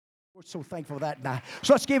We're so thankful for that night.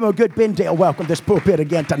 So let's give him a good Bendale welcome this pulpit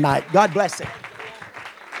again tonight. God bless him.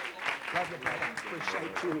 Love you, brother.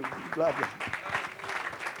 Appreciate you. Love you.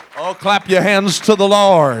 Oh, clap your hands to the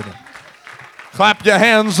Lord. Clap your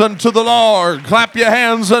hands unto the Lord. Clap your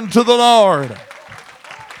hands unto the Lord.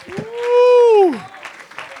 Woo.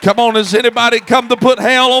 Come on, has anybody come to put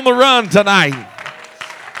hell on the run tonight?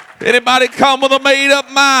 Anybody come with a made-up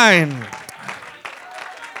mind?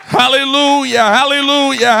 Hallelujah,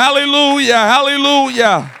 hallelujah, hallelujah,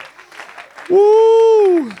 hallelujah.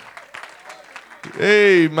 Woo.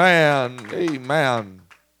 Amen, amen.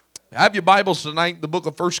 Have your Bibles tonight, the book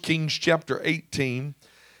of 1 Kings chapter 18.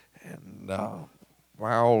 And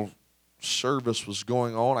while service was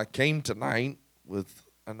going on, I came tonight with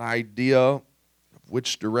an idea of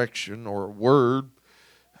which direction or a word.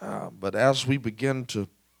 But as we begin to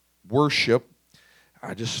worship,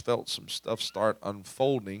 I just felt some stuff start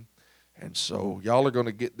unfolding. And so y'all are going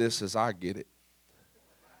to get this as I get it.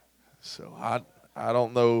 So I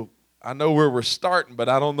don't know. I know where we're starting, but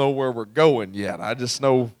I don't know where we're going yet. I just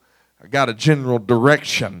know I got a general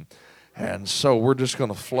direction. And so we're just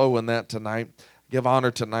going to flow in that tonight. Give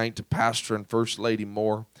honor tonight to Pastor and First Lady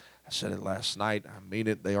Moore. I said it last night. I mean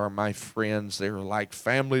it. They are my friends. They are like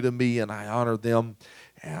family to me, and I honor them.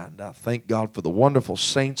 And I thank God for the wonderful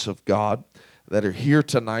saints of God that are here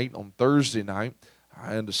tonight on Thursday night.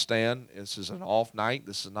 I understand this is an off night.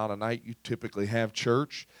 This is not a night you typically have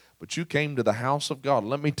church. But you came to the house of God.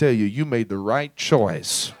 Let me tell you, you made the right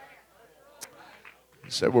choice. You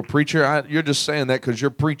said, well, preacher, you're just saying that because you're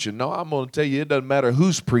preaching. No, I'm going to tell you, it doesn't matter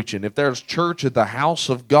who's preaching. If there's church at the house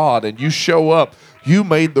of God and you show up, you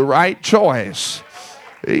made the right choice.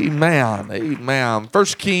 Amen, amen. 1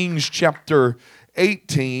 Kings chapter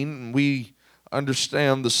 18, we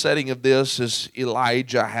understand the setting of this is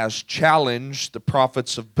Elijah has challenged the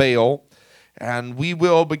prophets of Baal. And we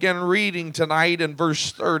will begin reading tonight in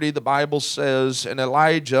verse 30. The Bible says, and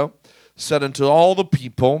Elijah said unto all the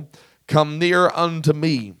people, come near unto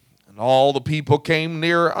me. And all the people came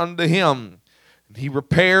near unto him. And he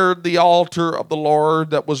repaired the altar of the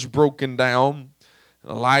Lord that was broken down.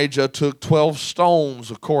 And Elijah took 12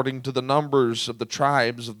 stones according to the numbers of the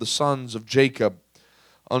tribes of the sons of Jacob,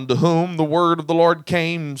 unto whom the word of the Lord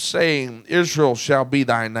came, saying, Israel shall be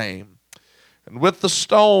thy name. And with the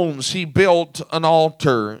stones he built an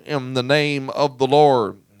altar in the name of the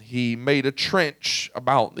Lord. He made a trench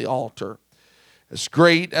about the altar, as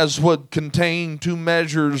great as would contain 2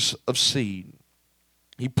 measures of seed.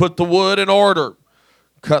 He put the wood in order,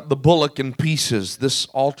 cut the bullock in pieces. This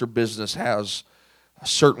altar business has a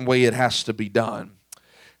certain way it has to be done.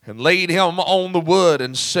 And laid him on the wood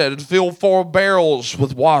and said, fill 4 barrels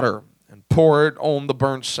with water and pour it on the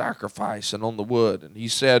burnt sacrifice and on the wood. And he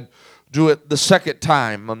said, do it the second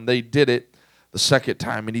time. And they did it the second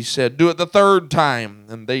time. And he said, do it the third time.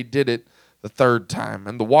 And they did it the third time.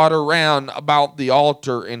 And the water ran about the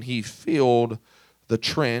altar, and he filled the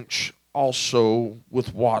trench also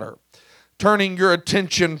with water. Turning your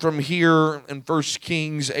attention from here in 1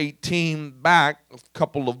 Kings 18 back a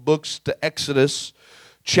couple of books to Exodus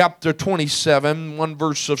chapter 27, one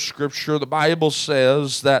verse of Scripture, the Bible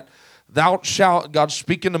says that thou shalt, God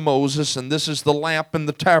speaking to Moses, and this is the lamp in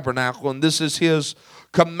the tabernacle, and this is his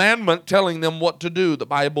commandment telling them what to do. The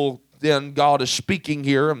Bible, then God is speaking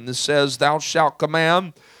here, and it says, thou shalt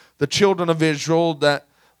command the children of Israel that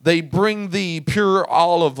they bring thee pure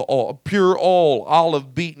olive oil,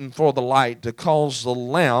 olive beaten for the light, to cause the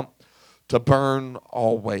lamp to burn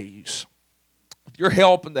always. With your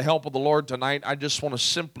help and the help of the Lord tonight, I just want to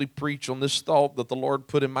simply preach on this thought that the Lord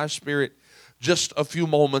put in my spirit just a few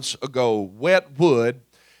moments ago. Wet wood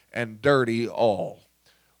and dirty oil.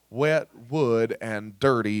 Wet wood and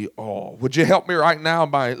dirty oil. Would you help me right now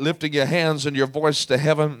by lifting your hands and your voice to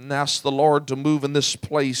heaven and ask the Lord to move in this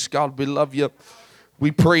place? God, we love you.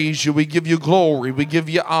 We praise you. We give you glory. We give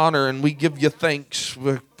you honor, and we give you thanks.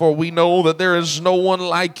 For we know that there is no one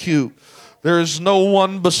like you. There is no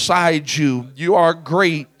one beside you. You are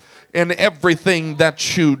great in everything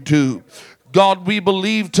that you do. God, we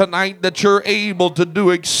believe tonight that you're able to do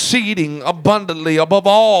exceeding abundantly above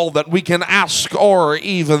all that we can ask or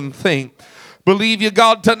even think. Believe you,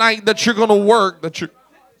 God, tonight that you're going to work, that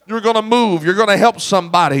you're going to move, you're going to help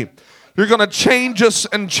somebody. You're going to change us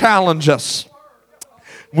and challenge us.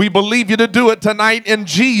 We believe you to do it tonight in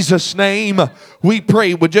Jesus' name. We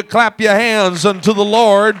pray. Would you clap your hands unto the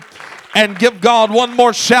Lord and give God one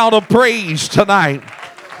more shout of praise tonight?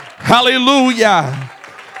 Hallelujah.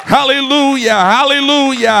 Hallelujah,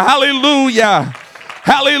 hallelujah, hallelujah,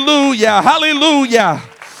 hallelujah, hallelujah.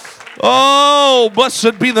 Oh,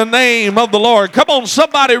 blessed be the name of the Lord. Come on,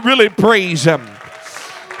 somebody really praise him.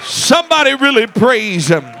 Somebody really praise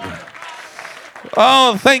him.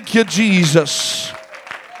 Oh, thank you, Jesus.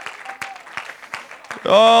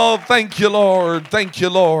 Oh, thank you, Lord. Thank you,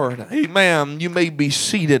 Lord. Amen. You may be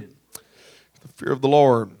seated. The fear of the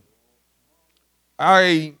Lord.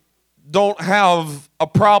 I don't have a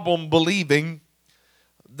problem believing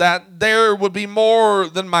that there would be more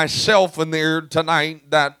than myself in there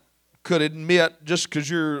tonight that could admit, just because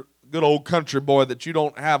you're a good old country boy, that you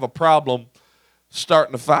don't have a problem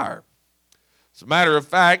starting a fire. As a matter of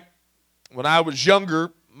fact, when I was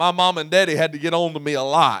younger, my mom and daddy had to get on to me a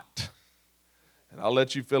lot. And I'll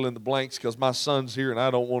let you fill in the blanks because my son's here and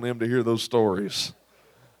I don't want him to hear those stories.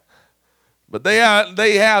 But they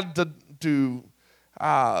had to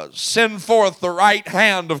send forth the right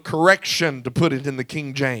hand of correction, to put it in the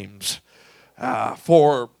King James,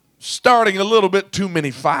 for starting a little bit too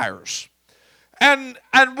many fires. And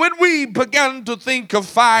when we begin to think of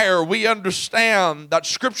fire, we understand that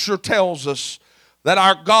Scripture tells us that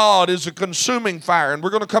our God is a consuming fire. And we're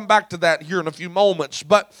going to come back to that here in a few moments.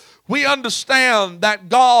 But we understand that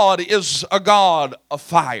God is a God of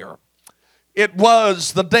fire. It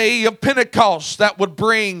was the day of Pentecost that would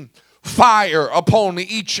bring fire upon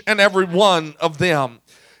each and every one of them.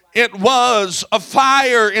 It was a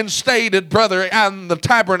fire instated, brother, in the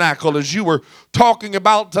tabernacle, as you were talking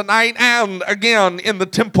about tonight, and again in the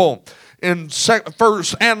temple in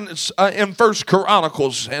First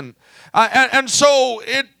Chronicles, and so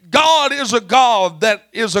God is a God that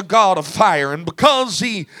is a God of fire, and because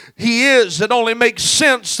He is, it only makes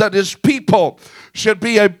sense that His people should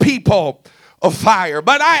be a people of fire.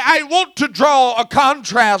 But I want to draw a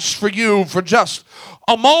contrast for you for just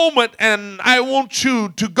a moment, and I want you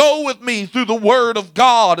to go with me through the Word of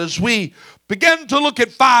God as we begin to look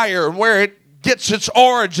at fire and where it gets its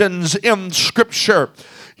origins in Scripture.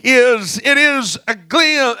 It is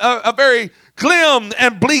a very glim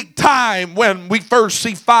and bleak time when we first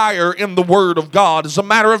see fire in the Word of God. As a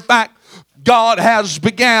matter of fact, God has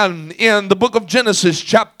began in the book of Genesis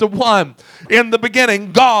chapter 1. In the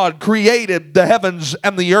beginning, God created the heavens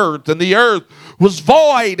and the earth was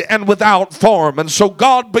void and without form. And so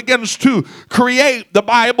God begins to create. The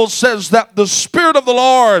Bible says that the Spirit of the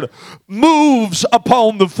Lord moves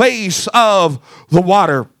upon the face of the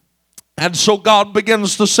water. And so God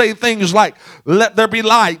begins to say things like, let there be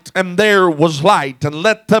light, and there was light, and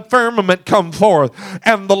let the firmament come forth,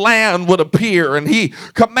 and the land would appear. And He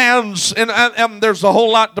commands, and there's a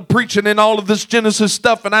whole lot to preaching in all of this Genesis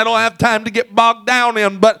stuff, and I don't have time to get bogged down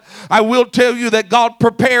in, but I will tell you that God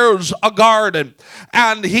prepares a garden,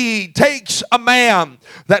 and He takes a man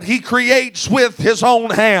that He creates with His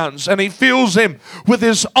own hands, and He fills him with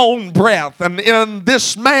His own breath. And in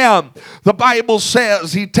this man, the Bible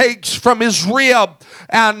says He takes from his rib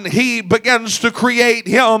and He begins to create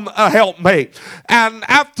him a helpmate. And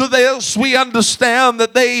after this, we understand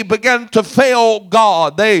that they begin to fail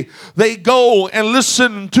God. They go and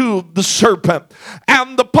listen to the serpent,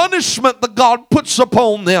 and the punishment that God puts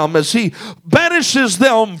upon them as He banishes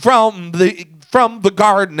them from the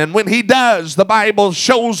garden. And when He does, the Bible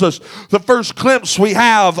shows us the first glimpse we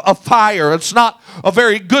have of fire. It's not a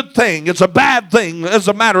very good thing. It's a bad thing. As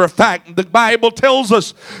a matter of fact, the Bible tells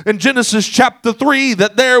us in Genesis chapter 3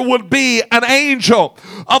 that there would be an angel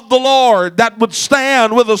of the Lord that would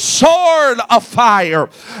stand with a sword of fire,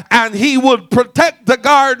 and he would protect the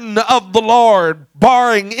garden of the Lord,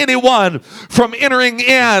 barring anyone from entering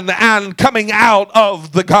in and coming out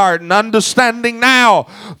of the garden. Understanding now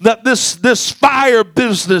that this fire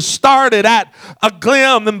business started at a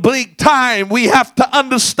glim and bleak time, we have to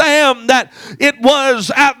understand that it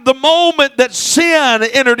was at the moment that sin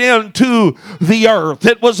entered into the earth.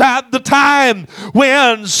 It was at the time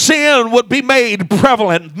when sin would be made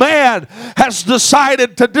prevalent. Man has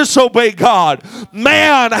decided to disobey God.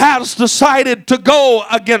 Man has decided to go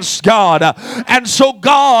against God. And so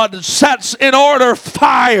God sets in order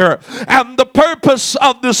fire. And the purpose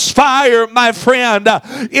of this fire, my friend,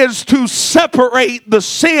 is to separate the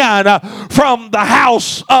sin from the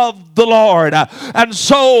house of the Lord. And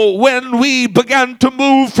so when we begin to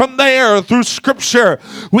move from there through Scripture,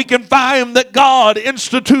 we can find that God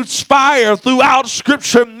institutes fire throughout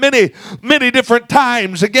Scripture many, many different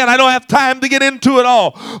times. Again, I don't have time to get into it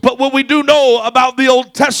all, but what we do know about the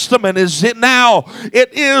Old Testament is it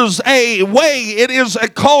is a way, it is a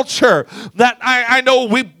culture that I know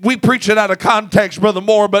we preach it out of context, Brother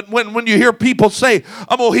Moore, but when you hear people say,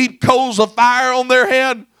 I'm going to heap coals of fire on their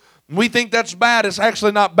head, we think that's bad. It's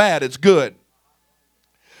actually not bad. It's good.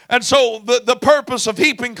 And so the purpose of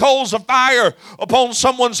heaping coals of fire upon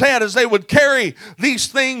someone's head is they would carry these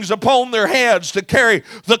things upon their heads, to carry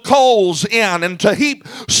the coals in, and to heap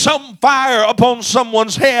some fire upon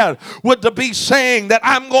someone's head would to be saying that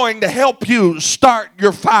I'm going to help you start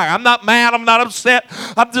your fire. I'm not mad, I'm not upset,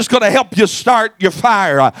 I'm just going to help you start your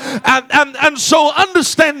fire. And so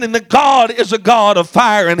understanding that God is a God of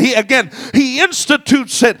fire, and he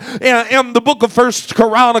institutes it in the book of First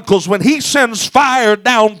Chronicles when he sends fire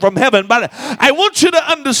down from heaven. But I want you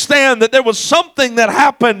to understand that there was something that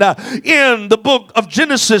happened in the book of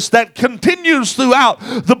Genesis that continues throughout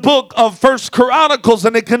the book of First Chronicles,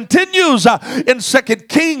 and it continues in Second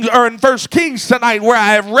Kings, or in First Kings tonight, where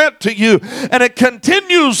I have read to you, and it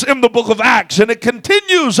continues in the book of Acts, and it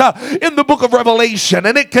continues in the book of Revelation,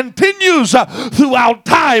 and it continues throughout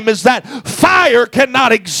time, is that fire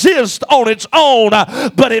cannot exist on its own,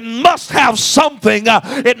 but it must have something,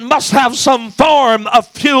 it must have some form of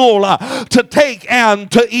fuel to take and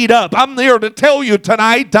to eat up. I'm here to tell you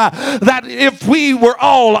tonight that if we were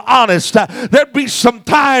all honest, there'd be some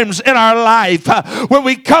times in our life where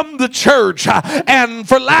we come to church and,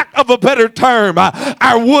 for lack of a better term,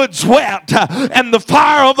 our wood's wet, and the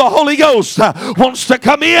fire of the Holy Ghost wants to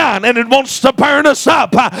come in and it wants to burn us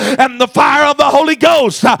up, and the fire of the Holy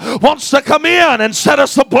Ghost wants to come in and set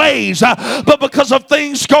us ablaze, but because of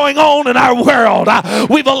things going on in our world,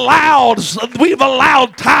 we've allowed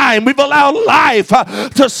time, we've allowed life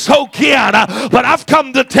to soak in. But I've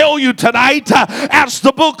come to tell you tonight, as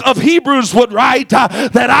the book of Hebrews would write,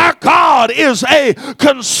 that our God is a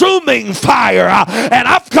consuming fire. And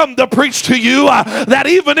I've come to preach to you that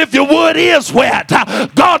even if your wood is wet,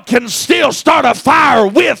 God can still start a fire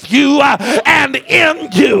with you and in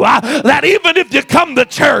you. That even if you come to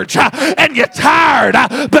church and you're tired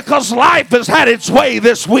because life has had its way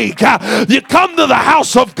this week, you come to the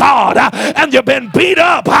house of God and you've been beat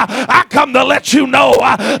up, I come to let you know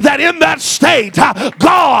that in that state,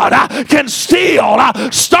 God can still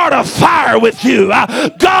start a fire with you.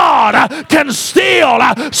 God can still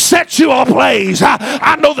set you ablaze.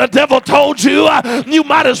 I know the devil told you you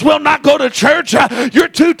might as well not go to church. You're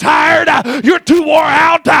too tired. You're too wore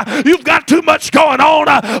out. You've got too much going on.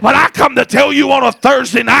 But I come to tell you on a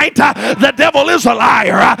Thursday night, the devil is a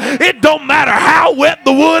liar. It don't matter how wet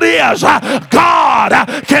the wood is.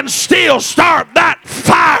 God can still start that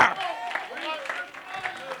fire.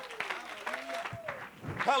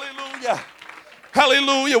 Hallelujah.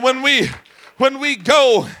 Hallelujah. When we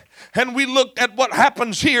go and we look at what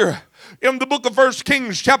happens here in the book of 1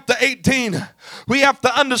 Kings chapter 18, we have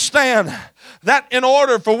to understand that in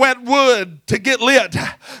order for wet wood to get lit,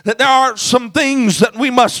 that there are some things that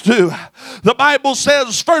we must do. The Bible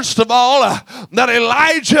says, first of all, that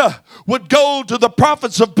Elijah would go to the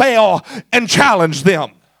prophets of Baal and challenge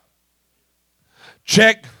them.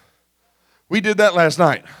 Check. We did that last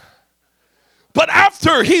night. But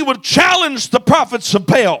after he would challenge the prophets of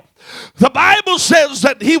Baal, the Bible says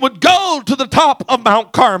that he would go to the top of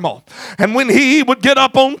Mount Carmel. And when he would get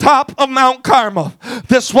up on top of Mount Carmel,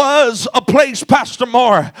 this was a place, Pastor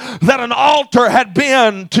Moore, that an altar had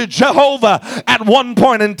been to Jehovah at one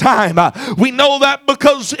point in time. We know that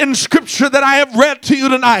because in scripture that I have read to you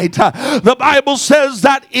tonight, the Bible says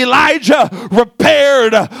that Elijah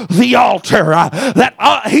repaired the altar,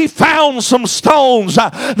 that he found some stones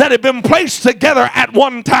that had been placed together at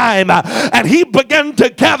one time, and he began to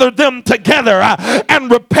gather them together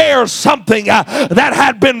and repair something that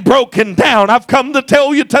had been broken down. I've come to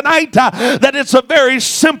tell you tonight that it's a very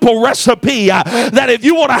simple recipe, that if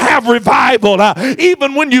you want to have revival,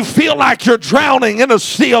 even when you feel like you're drowning in a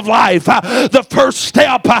sea of life, the first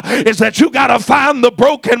step is that you got to find the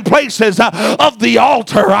broken places of the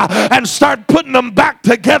altar and start putting them back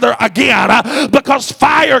together again, because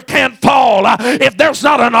fire can't fall if there's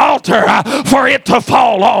not an altar for it to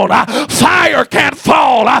fall on. Fire can't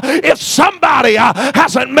fall if somebody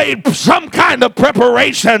hasn't made some kind of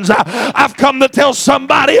preparations. I've come to tell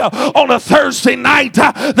somebody on a Thursday night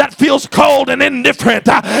that feels cold and indifferent,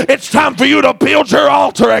 it's time for you to build your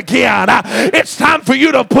altar again. It's time for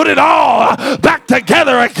you to put it all back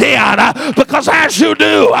together again, because as you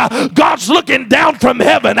do, God's looking down from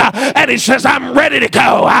heaven and he says, I'm ready to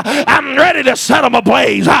go. I'm ready to set them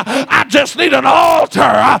ablaze. I just need an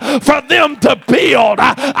altar for them to build.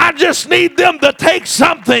 I just need them to take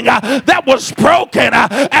something that was broken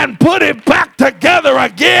and put it back together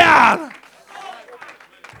again.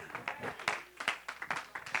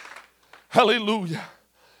 Hallelujah.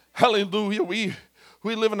 Hallelujah. We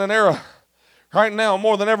live in an era right now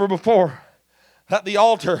more than ever before that the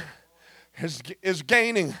altar is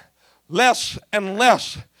gaining less and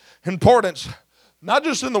less importance, not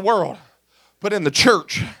just in the world, but in the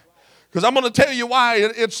church. Because I'm going to tell you why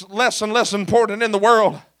it's less and less important in the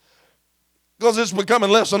world. Because it's becoming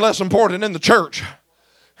less and less important in the church.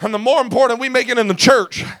 And the more important we make it in the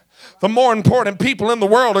church, the more important people in the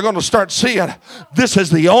world are going to start seeing this is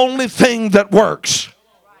the only thing that works.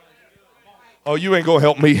 Oh, you ain't going to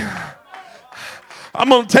help me. I'm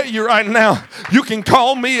going to tell you right now, you can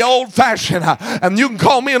call me old-fashioned and you can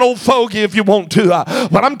call me an old fogey if you want to.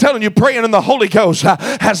 But I'm telling you, praying in the Holy Ghost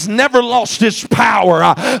has never lost its power.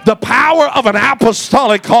 The power of an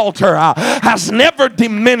apostolic altar has never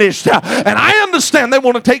diminished. And I understand they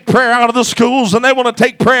want to take prayer out of the schools and they want to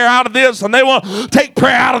take prayer out of this and they want to take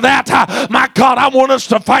prayer out of that. My God, I want us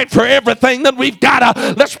to fight for everything that we've got.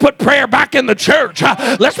 Let's put prayer back in the church.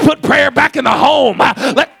 Let's put prayer back in the home.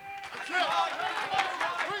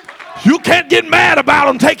 You can't get mad about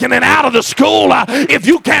them taking it out of the school if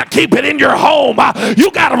you can't keep it in your home. You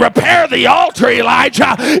got to repair the altar,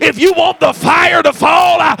 Elijah. If you want the fire to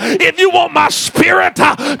fall, if you want my spirit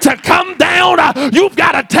to come down, you've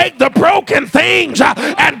got to take the broken things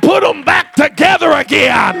and put them back together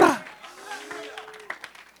again.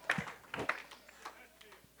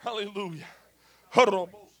 Hallelujah.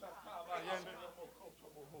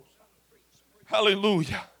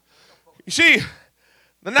 Hallelujah. You see,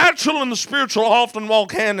 the natural and the spiritual often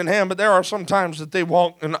walk hand in hand, but there are some times that they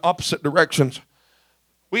walk in opposite directions.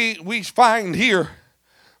 We find here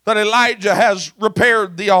that Elijah has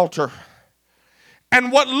repaired the altar.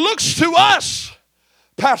 And what looks to us,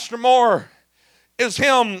 Pastor Moore, is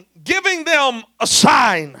him giving them a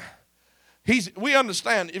sign. We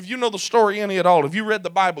understand, if you know the story any at all, if you read the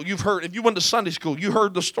Bible, you've heard, if you went to Sunday school, you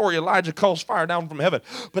heard the story, Elijah calls fire down from heaven.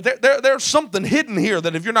 But there's something hidden here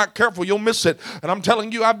that if you're not careful, you'll miss it. And I'm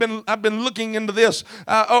telling you, I've been looking into this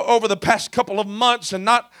over the past couple of months, and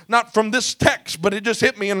not from this text, but it just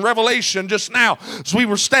hit me in Revelation just now as we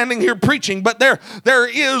were standing here preaching. But there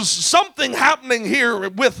is something happening here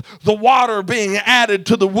with the water being added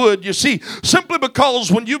to the wood. You see, simply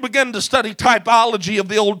because when you begin to study typology of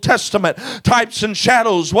the Old Testament, types and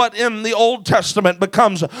shadows, what in the Old Testament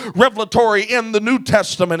becomes revelatory in the New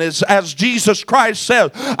Testament, is as Jesus Christ said,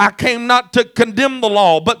 I came not to condemn the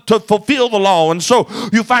law, but to fulfill the law. And so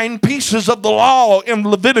you find pieces of the law in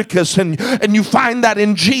Leviticus, and you find that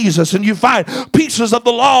in Jesus, and you find pieces of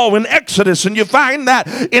the law in Exodus, and you find that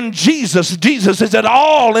in Jesus. Jesus is it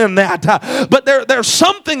all in that. But there's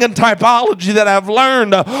something in typology that I've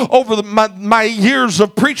learned over my years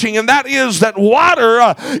of preaching, and that is that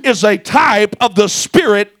water is a type of the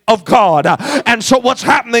Spirit of God. And so what's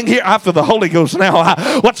happening here, I feel the Holy Ghost now,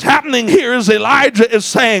 what's happening here is Elijah is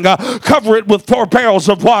saying, cover it with 4 barrels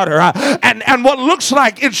of water. And what looks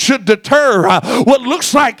like it should deter, what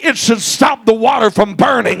looks like it should stop the water from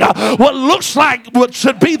burning, what looks like what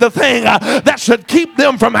should be the thing that should keep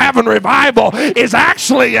them from having revival is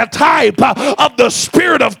actually a type of the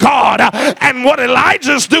Spirit of God. And what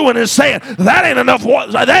Elijah's doing is saying, that ain't enough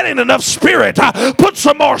water, that ain't enough Spirit. Put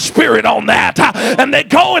some more Spirit on that. And they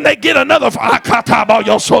go and they get another,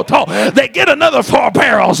 they get another 4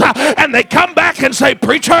 barrels, and they come back and say,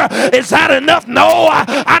 preacher, is that enough? No,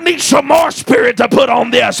 I need some more Spirit to put on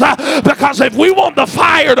this, because if we want the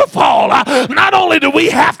fire to fall, not only do we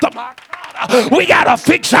have to, we got to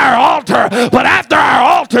fix our altar, but after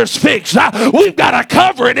our altar's fixed, we've got to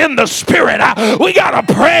cover it in the Spirit. We got to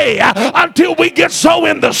pray until we get so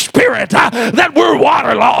in the Spirit that we're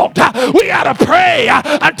waterlogged. We got to pray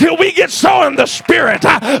until we get so in the Spirit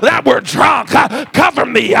that we're drunk. Cover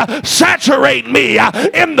me, saturate me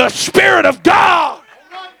in the Spirit of God.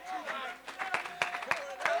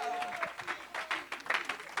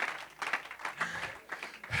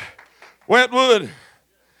 Wet wood.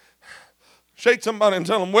 Shake somebody and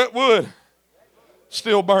tell them, wet wood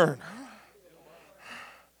still burn.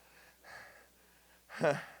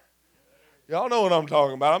 Y'all know what I'm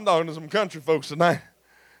talking about. I'm talking to some country folks tonight.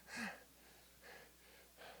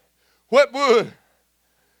 Wet wood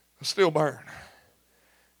still burn.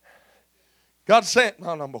 God said,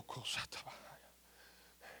 matter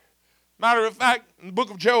of fact, in the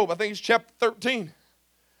book of Job, I think it's chapter 13,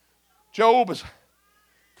 Job is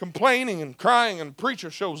complaining and crying, and a preacher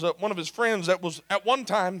shows up, one of his friends that was at one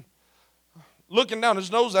time looking down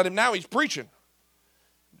his nose at him. Now he's preaching.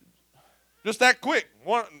 Just that quick.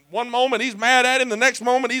 One moment he's mad at him, the next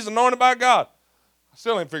moment he's anointed by God. I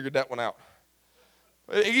still ain't figured that one out.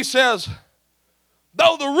 He says,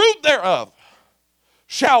 though the root thereof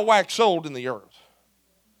shall wax old in the earth,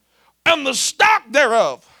 and the stock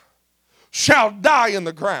thereof shall die in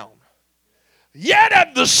the ground, yet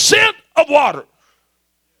at the scent of water.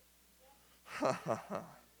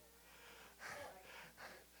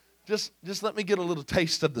 Just let me get a little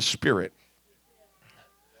taste of the Spirit.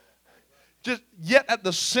 just yet at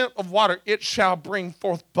the scent of water it shall bring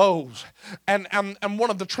forth boughs. And one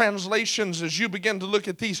of the translations, as you begin to look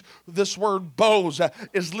at this word boughs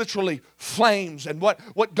is literally flames. And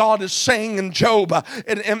what God is saying in Job,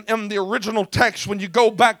 in the original text, when you go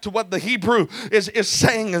back to what the Hebrew is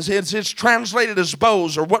saying, it's translated as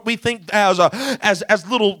boughs, or what we think as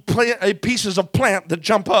little pieces of plant that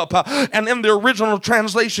jump up. And in the original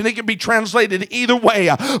translation, it can be translated either way.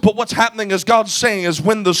 But what's happening is God's saying is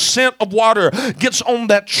when the scent of water gets on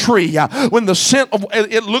that tree, when the scent of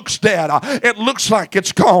it looks dead, it looks like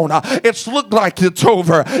it's gone, it's looked like it's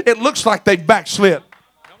over, it looks like they've backslid.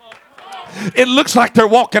 It looks like they're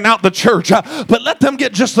walking out the church, but let them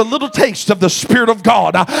get just a little taste of the Spirit of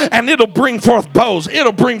God, and it'll bring forth boughs.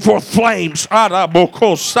 It'll bring forth flames.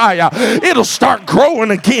 It'll start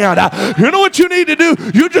growing again. You know what you need to do?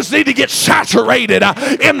 You just need to get saturated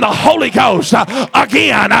in the Holy Ghost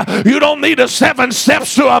again. You don't need 7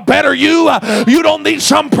 steps to a better you. You don't need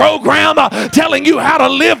some program telling you how to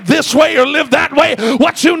live this way or live that way.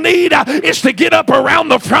 What you need is to get up around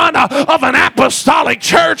the front of an apostolic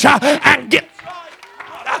church and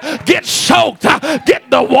get soaked, get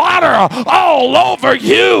the water all over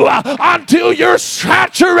you until you're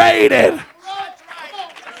saturated.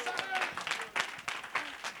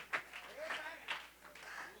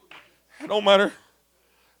 It don't matter.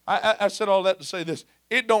 I said all that to say this.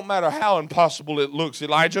 It don't matter how impossible it looks,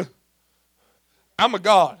 Elijah. I'm a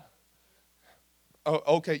God. Oh,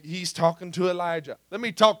 okay, he's talking to Elijah. Let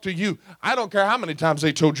me talk to you. I don't care how many times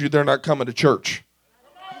they told you they're not coming to church.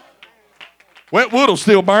 Wet wood will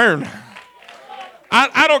still burn.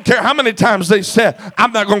 I don't care how many times they said,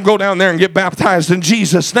 I'm not going to go down there and get baptized in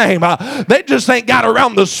Jesus' name. They just ain't got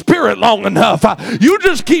around the Spirit long enough. You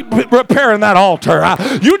just keep repairing that altar.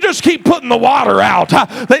 You just keep putting the water out.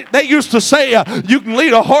 They used to say, you can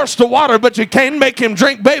lead a horse to water, but you can't make him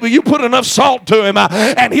drink. Baby, you put enough salt to him,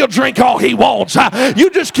 and he'll drink all he wants. You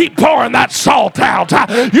just keep pouring that salt out.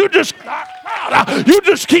 You just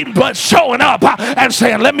keep showing up and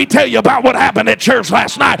saying, let me tell you about what happened at church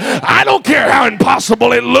last night. I don't care how impossible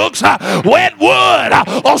it looks. Wet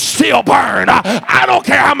wood will still burn. I don't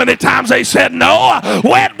care how many times they said no.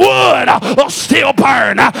 Wet wood will still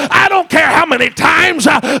burn. I don't care how many times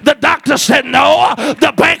the doctor said no.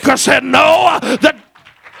 The banker said no.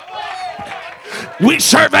 We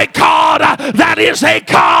serve a God that is a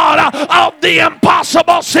God of the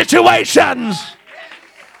impossible situations.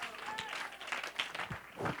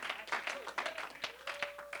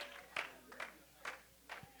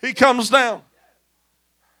 He comes down.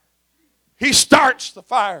 He starts the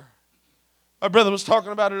fire. My brother was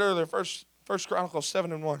talking about it earlier, First Chronicles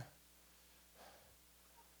 7:1.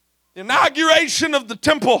 The inauguration of the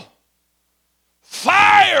temple.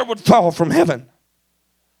 Fire would fall from heaven.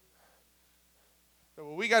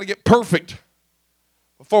 Well, we got to get perfect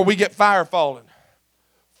before we get fire falling.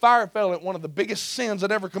 Fire fell at one of the biggest sins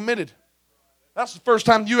that ever committed. That's the first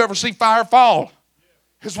time you ever see fire fall.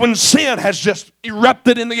 Because when sin has just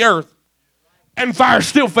erupted in the earth and fire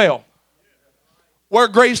still fell. Where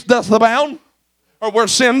grace doth abound, or where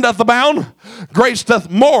sin doth abound, grace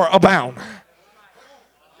doth more abound.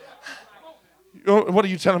 What are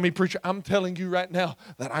you telling me, preacher? I'm telling you right now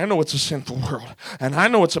that I know it's a sinful world, and I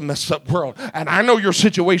know it's a messed up world, and I know your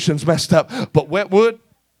situation's messed up, but wet wood,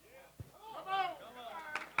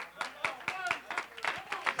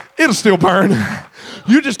 it'll still burn.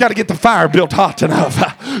 You just got to get the fire built hot enough.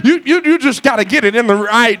 You just got to get it in the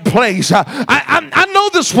right place. I know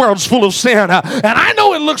this world's full of sin, and I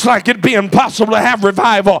know it looks like it'd be impossible to have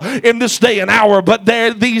revival in this day and hour, but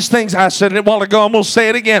there these things, I said it a while ago, I'm going to say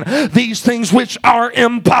it again, these things which are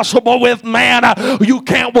impossible with man, you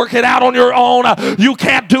can't work it out on your own. You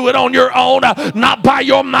can't do it on your own, not by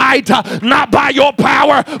your might, not by your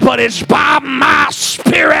power, but it's by my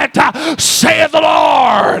Spirit, saith the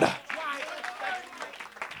Lord.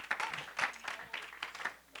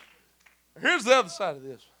 Here's the other side of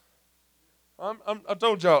this. I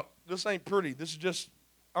told y'all, this ain't pretty. This is just,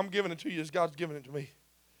 I'm giving it to you as God's giving it to me.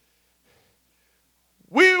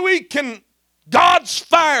 God's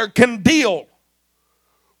fire can deal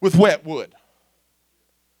with wet wood.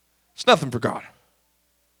 It's nothing for God.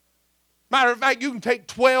 Matter of fact, you can take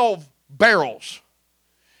 12 barrels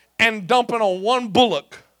and dump it on one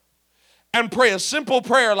bullock and pray a simple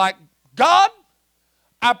prayer like, God,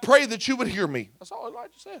 I pray that you would hear me. That's all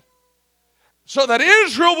Elijah said. So that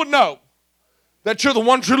Israel would know that you're the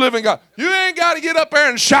one true living God. You ain't got to get up there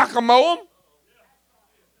and shock them, mow them.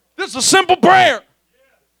 Just a simple prayer.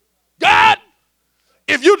 God,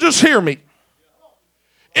 if you just hear me,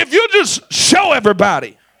 if you just show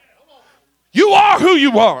everybody you are who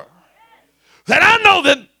you are, that I know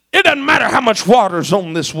that It doesn't matter how much water's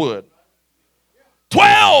on this wood.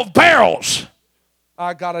 12 barrels.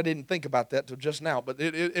 God, I didn't think about that till just now, but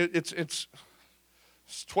it's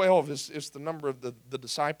 12 is the number of the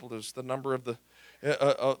disciples, it's the number of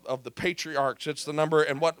the patriarchs, it's the number,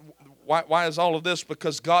 and why is all of this?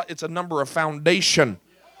 Because God, it's a number of foundation.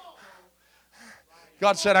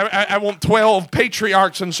 God said, I want 12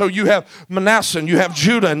 patriarchs, and so you have Manasseh, and you have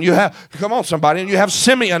Judah, and you have, come on somebody, and you have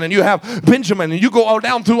Simeon, and you have Benjamin, and you go all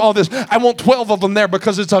down through all this. I want 12 of them there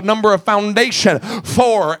because it's a number of foundation,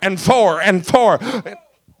 4 and 4 and 4.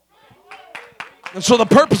 And so the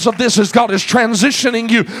purpose of this is God is transitioning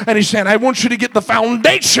you, and He's saying, I want you to get the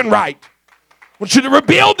foundation right. I want you to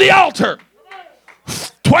rebuild the altar.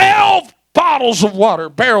 12 bottles of water,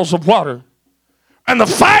 barrels of water, and the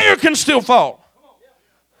fire can still fall.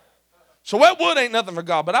 So wet wood ain't nothing for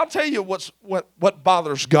God. But I'll tell you what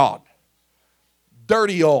bothers God.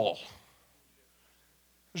 Dirty oil.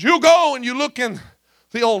 As you go and you look in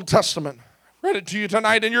the Old Testament, read it to you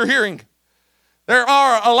tonight in your hearing. There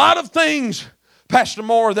are a lot of things, Pastor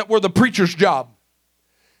Moore, that were the preacher's job.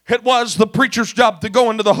 It was the preacher's job to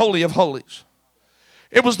go into the Holy of Holies.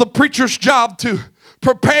 It was the preacher's job to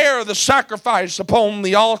prepare the sacrifice upon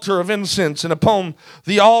the altar of incense and upon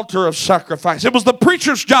the altar of sacrifice. It was the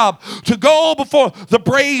preacher's job to go before the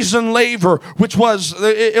brazen laver, which was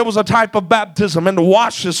a type of baptism, and to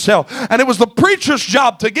wash himself. And it was the preacher's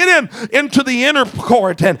job to get into the inner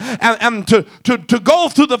court and to go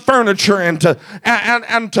through the furniture and to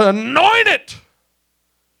anoint it.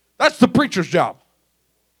 That's the preacher's job.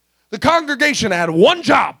 The congregation had one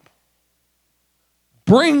job.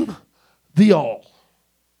 Bring the oil.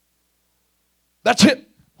 That's it.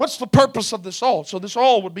 What's the purpose of this oil? So this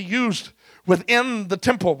oil would be used within the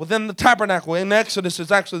temple, within the tabernacle. In Exodus, it's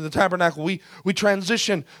actually the tabernacle. We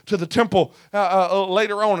transition to the temple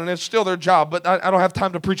later on, and it's still their job. But I don't have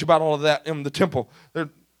time to preach about all of that in the temple,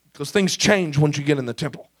 because things change once you get in the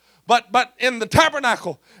temple. But in the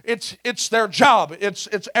tabernacle, it's their job. It's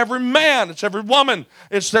every man, it's every woman.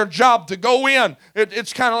 It's their job to go in.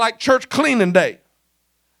 It's kind of like church cleaning day.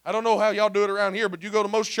 I don't know how y'all do it around here, but you go to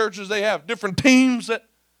most churches, they have different teams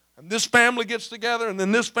and this family gets together, and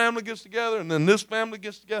then this family gets together, and then this family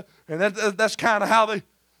gets together. And that's kind of how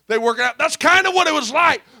they work it out. That's kind of what it was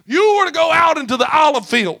like. You were to go out into the olive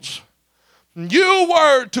fields. You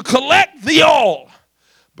were to collect the oil,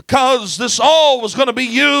 because this oil was going to be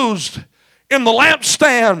used in the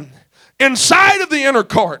lampstand inside of the inner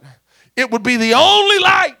court. It would be the only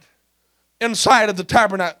light inside of the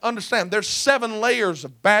tabernacle. Understand, there's 7 layers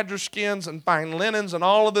of badger skins and fine linens and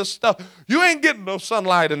all of this stuff. You ain't getting no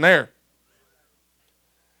sunlight in there.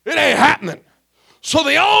 It ain't happening. So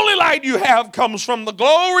the only light you have comes from the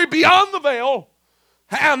glory beyond the veil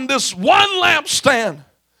and this one lampstand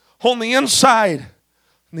on the inside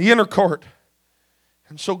in the inner court.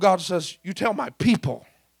 And so God says, you tell my people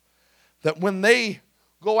that when they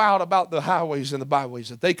go out about the highways and the byways,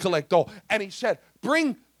 that they collect oil. And He said,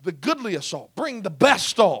 bring the goodliest oil. Bring the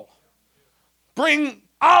best oil. Bring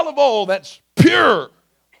olive oil that's pure.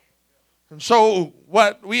 And so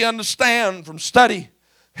what we understand from study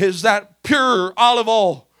is that pure olive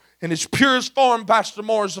oil in its purest form, Pastor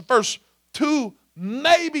Moore, is the first 2,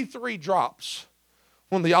 maybe 3 drops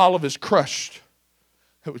when the olive is crushed.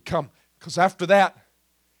 It would come. Because after that,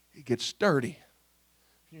 it gets dirty.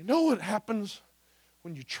 You know what happens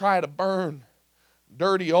when you try to burn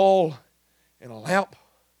dirty oil in a lamp?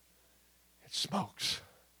 Smokes.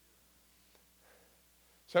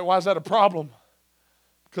 Say, why is that a problem?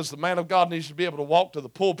 Because the man of God needs to be able to walk to the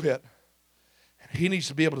pulpit, and he needs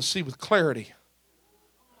to be able to see with clarity.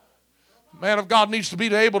 The man of God needs to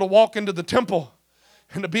be able to walk into the temple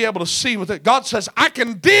and to be able to see with it. God says, I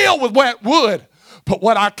can deal with wet wood, but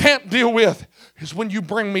what I can't deal with is when you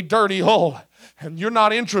bring me dirty oil. And you're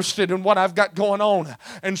not interested in what I've got going on.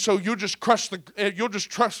 And so you just crush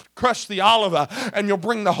the olive, and you'll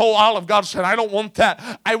bring the whole olive. God said, I don't want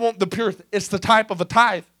that. I want the pure. It's the type of a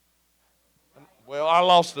tithe. Well, I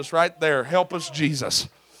lost this right there. Help us, Jesus.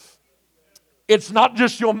 It's not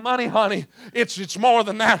just your money, honey. It's more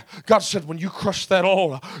than that. God said, when you crush that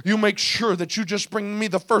oil, you make sure that you just bring me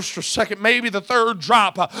the first or second, maybe the 3rd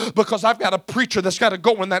drop, because I've got a preacher that's got to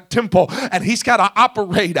go in that temple, and he's got to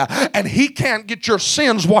operate, and he can't get your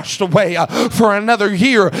sins washed away for another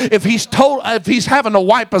year if he's having to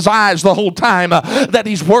wipe his eyes the whole time that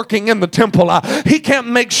he's working in the temple. He can't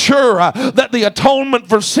make sure that the atonement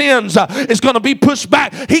for sins is going to be pushed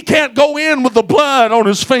back. He can't go in with the blood on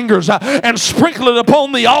his fingers and sprinkle it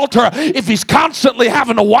upon the altar if he's constantly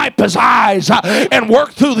having to wipe his eyes and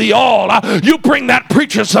work through the oil. You bring that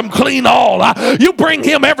preacher some clean oil. You bring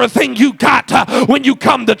him everything you got when you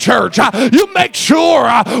come to church. You make sure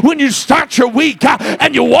when you start your week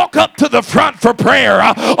and you walk up to the front for prayer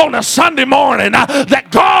on a Sunday morning that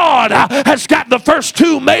God has got the first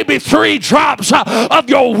 2, maybe 3 drops of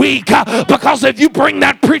your week, because if you bring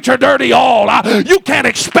that preacher dirty oil, you can't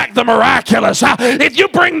expect the miraculous. If you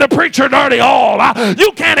bring the preacher dirty oil,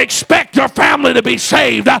 you can't expect your family to be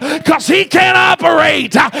saved, because he can't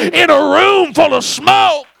operate in a room full of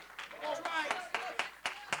smoke.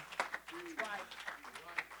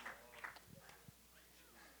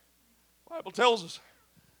 The Bible tells us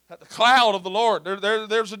that the cloud of the Lord,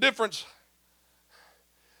 there's a difference.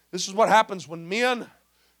 This is what happens when men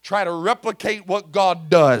try to replicate what God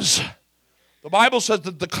does. The Bible says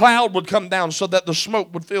that the cloud would come down so that the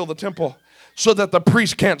smoke would fill the temple, so that the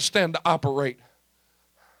priest can't stand to operate.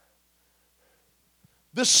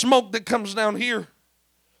 This smoke that comes down here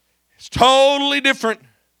is totally different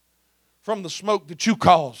from the smoke that you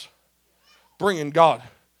cause bringing God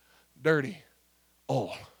dirty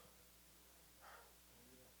oil.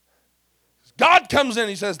 God comes in and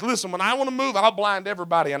he says, listen, when I want to move, I'll blind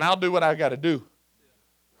everybody and I'll do what I got to do.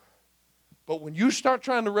 But when you start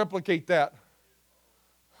trying to replicate that,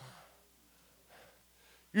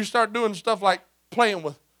 you start doing stuff like playing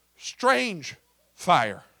with strange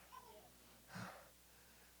fire.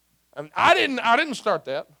 And I didn't start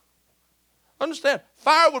that. Understand,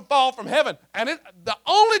 fire would fall from heaven, and the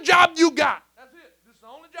only job you got, that's it, this is the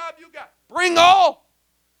only job you got, bring oil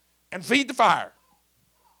and feed the fire.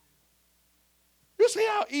 You see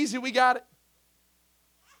how easy we got it?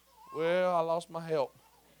 Well, I lost my help.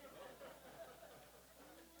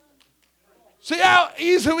 See how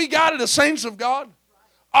easy we got it, the saints of God?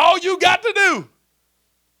 All you got to do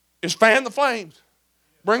is fan the flames.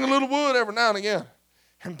 Bring a little wood every now and again.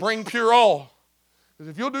 And bring pure oil. Because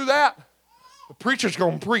if you'll do that, the preacher's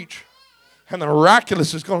going to preach. And the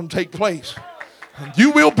miraculous is going to take place. And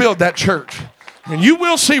you will build that church. And you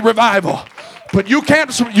will see revival. But you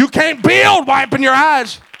can't build wiping your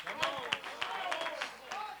eyes.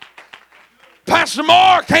 Pastor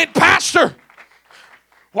Moore can't pastor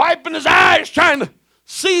wiping his eyes trying to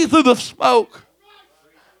see through the smoke.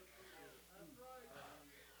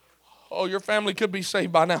 Oh, your family could be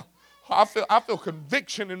saved by now. I feel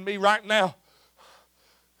conviction in me right now.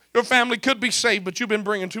 Your family could be saved, but you've been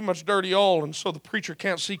bringing too much dirty oil, and so the preacher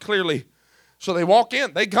can't see clearly. So they walk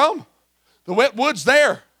in, they come. The wet wood's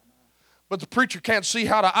there, but the preacher can't see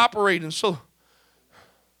how to operate, and so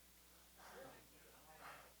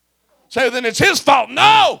say, then it's his fault.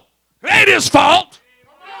 No, it ain't his fault.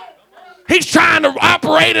 He's trying to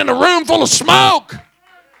operate in a room full of smoke.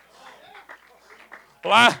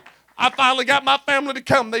 Well, I finally got my family to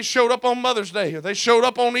come. They showed up on Mother's Day, or they showed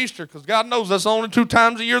up on Easter, because God knows that's the only 2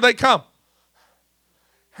 times a year they come.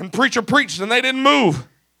 And preacher preached, and they didn't move.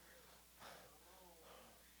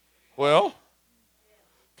 Well,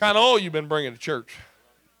 kind of oil you been bringing to church?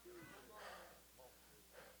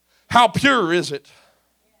 How pure is it?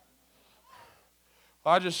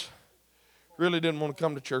 I just really didn't want to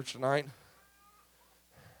come to church tonight.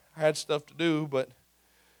 I had stuff to do, but,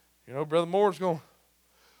 Brother Moore's going to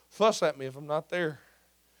fuss at me if I'm not there.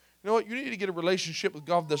 You know what? You need to get a relationship with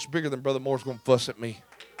God that's bigger than Brother Moore's going to fuss at me.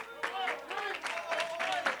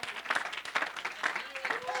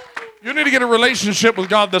 You need to get a relationship with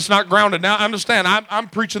God that's not grounded. Now, understand, I'm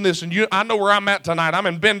preaching this, and I know where I'm at tonight. I'm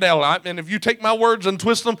in Bendale, and if you take my words and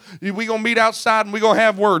twist them, we're going to meet outside, and we're going to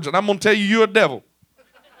have words, and I'm going to tell you you're a devil.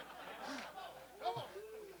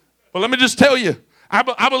 But let me just tell you,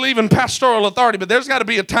 I believe in pastoral authority, but there's got to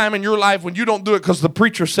be a time in your life when you don't do it because the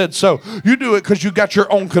preacher said so. You do it because you got your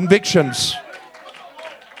own convictions.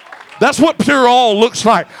 That's what pure oil looks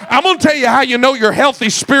like. I'm going to tell you how you know you're healthy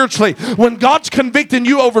spiritually when God's convicting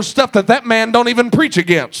you over stuff that man don't even preach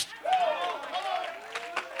against.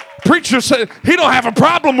 Preacher said he don't have a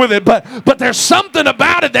problem with it, but there's something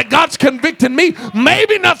about it that God's convicting me.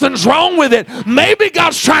 Maybe nothing's wrong with it. Maybe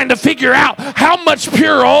God's trying to figure out how much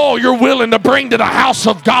pure oil you're willing to bring to the house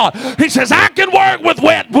of God. He says, I can work with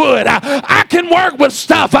wet wood. I can work with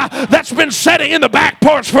stuff that's been sitting in the back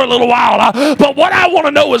porch for a little while. But what I want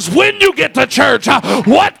to know is when you get to church,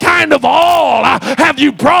 what kind of oil have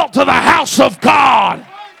you brought to the house of God?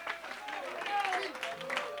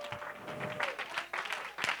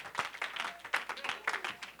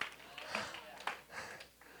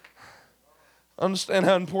 Understand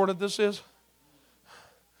how important this is?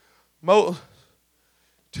 Mo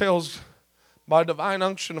tells by divine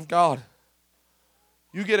unction of God,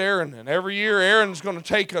 you get Aaron, and every year Aaron's going to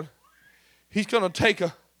take He's going to take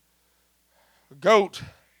a goat.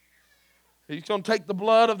 He's going to take the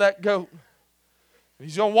blood of that goat.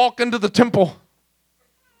 He's going to walk into the temple,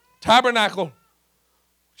 tabernacle,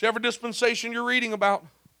 whichever dispensation you're reading about.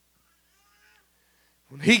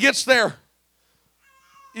 When he gets there,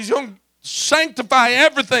 he's going to sanctify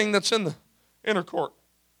everything that's in the inner court.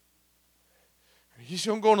 He's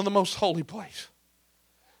going to go into the most holy place.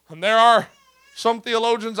 And there are some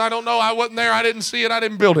theologians, I don't know, I wasn't there, I didn't see it, I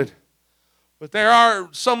didn't build it. But there are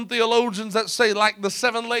some theologians that say, like the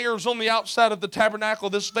 7 layers on the outside of the tabernacle,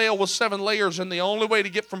 this veil was 7 layers, and the only way to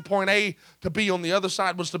get from point A to B on the other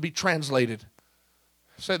side was to be translated.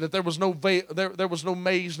 Say that there was no veil, there was no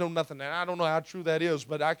maze, no nothing. And I don't know how true that is,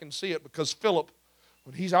 but I can see it because Philip,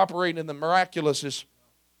 when he's operating in the miraculous, is.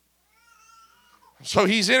 So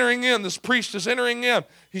he's entering in, this priest is entering in.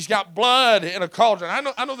 He's got blood in a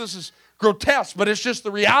cauldron. I know this is grotesque, but it's just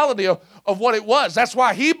the reality of what it was. That's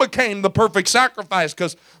why he became the perfect sacrifice,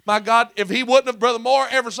 because, my God, if he wouldn't have, Brother Moore,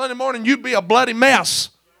 every Sunday morning, you'd be a bloody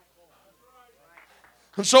mess.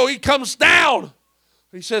 And so he comes down.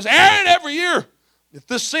 He says, Aaron, every year, if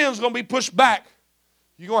this sin's going to be pushed back,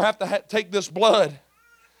 you're going to have to take this blood,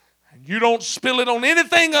 and you don't spill it on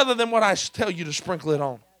anything other than what I tell you to sprinkle it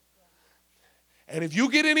on. And if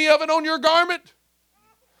you get any of it on your garment,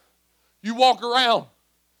 you walk around,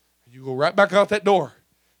 and you go right back out that door,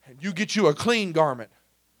 and you get you a clean garment.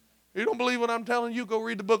 You don't believe what I'm telling you? Go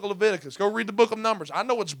read the book of Leviticus. Go read the book of Numbers. I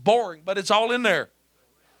know it's boring, but it's all in there.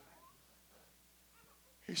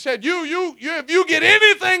 He said, if you get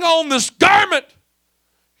anything on this garment,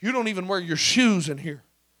 you don't even wear your shoes in here,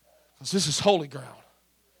 because this is holy ground.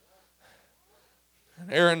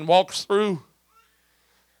 And Aaron walks through.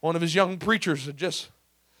 One of his young preachers had just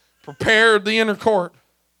prepared the inner court.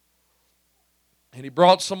 And he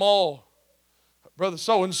brought some oil. Brother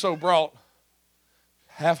so-and-so brought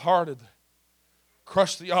half-hearted,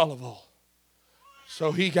 crushed the olive oil.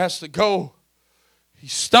 So he has to go. He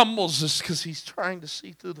stumbles just because he's trying to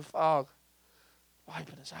see through the fog,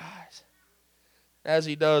 wiping his eyes. As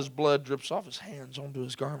he does, blood drips off his hands onto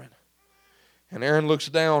his garment. And Aaron looks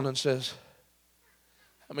down and says,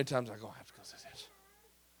 how many times am I going to have to go through this?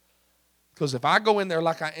 Because if I go in there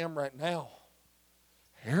like I am right now,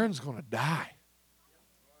 Aaron's going to die.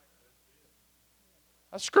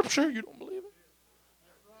 That's scripture. You don't believe it?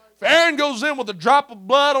 If Aaron goes in with a drop of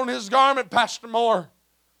blood on his garment, Pastor Moore,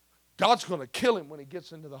 God's going to kill him when he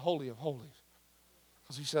gets into the Holy of Holies.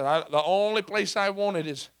 Because he said, the only place I want it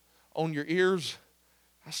is on your ears.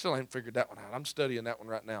 I still ain't figured that one out. I'm studying that one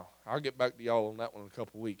right now. I'll get back to y'all on that one in a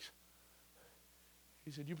couple of weeks. He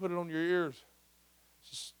said, you put it on your ears.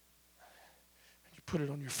 You put it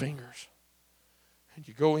on your fingers. And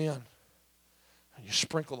you go in and you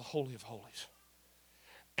sprinkle the Holy of Holies.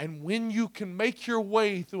 And when you can make your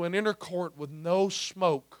way through an inner court with no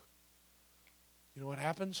smoke, you know what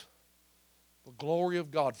happens? The glory of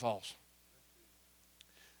God falls.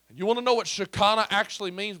 And you want to know what Shekinah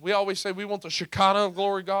actually means? We always say we want the Shekinah of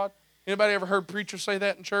glory of God. Anybody ever heard preachers say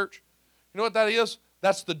that in church? You know what that is?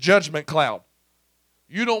 That's the judgment cloud.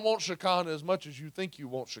 You don't want Shekinah as much as you think you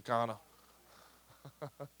want Shekinah.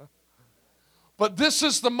 But this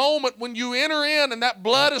is the moment when you enter in and that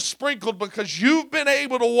blood is sprinkled because you've been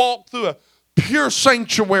able to walk through a pure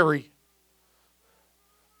sanctuary.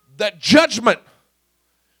 That judgment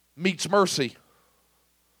meets mercy.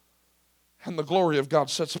 And the glory of God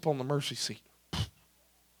sits upon the mercy seat.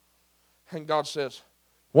 And God says,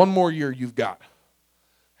 one more year you've got.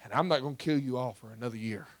 And I'm not going to kill you all for another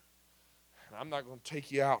year. And I'm not going to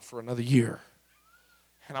take you out for another year.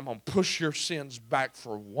 And I'm going to push your sins back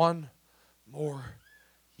for one more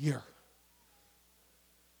year.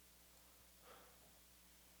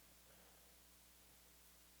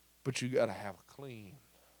 But you got to have a clean,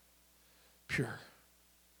 pure,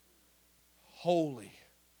 holy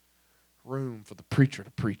room for the preacher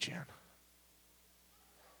to preach in.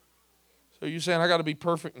 So you're saying I got to be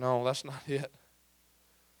perfect? No, that's not it.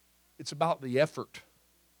 It's about the effort.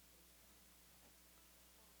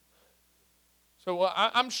 So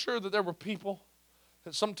I'm sure that there were people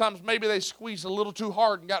that sometimes maybe they squeezed a little too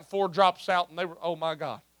hard and got 4 drops out and they were, oh my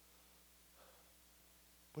God.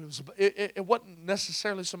 But it wasn't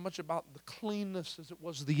necessarily so much about the cleanness as it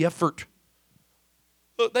was the effort.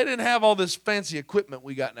 Look, they didn't have all this fancy equipment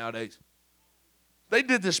we got nowadays. They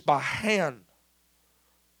did this by hand.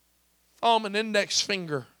 Thumb and index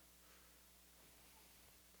finger.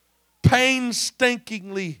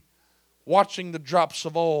 Painstakingly watching the drops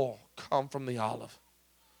of oil come from the olive.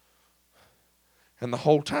 And the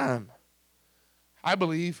whole time, I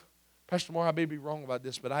believe, Pastor Moore, I may be wrong about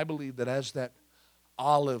this, but I believe that as that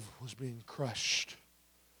olive was being crushed,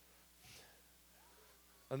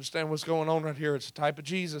 Understand what's going on right here? It's a type of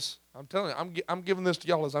Jesus. I'm telling you, I'm giving this to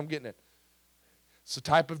y'all as I'm getting it. It's the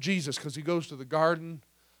type of Jesus because he goes to the Garden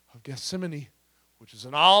of Gethsemane, which is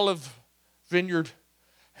an olive vineyard,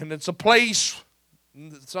 and it's a place,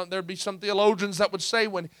 there'd be some theologians that would say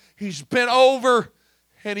when he's bent over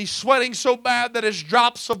and he's sweating so bad that his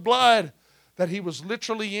drops of blood, that he was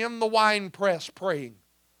literally in the wine press praying.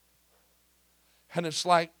 And it's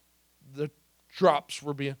like the drops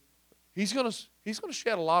were being, he's going to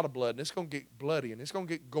shed a lot of blood, and it's going to get bloody, and it's going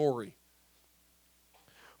to get gory.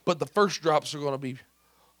 But the first drops are going to be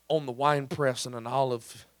on the wine press in an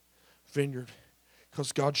olive vineyard,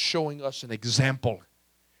 because God's showing us an example.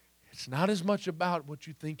 It's not as much about what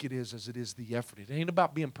you think it is as it is the effort. It ain't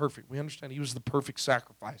about being perfect. We understand he was the perfect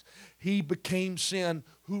sacrifice. He became sin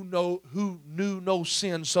who knew no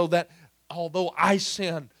sin, so that although I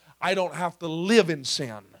sin, I don't have to live in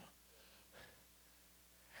sin.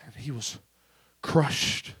 And he was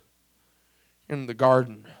crushed in the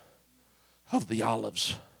Garden of the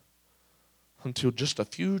Olives until just a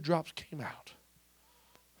few drops came out.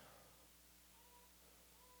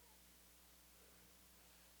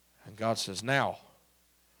 And God says, now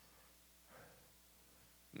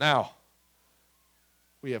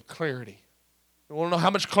we have clarity. You want to know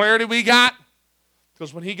how much clarity we got?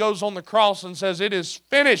 Because when he goes on the cross and says, it is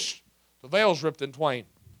finished, the veil's ripped in twain.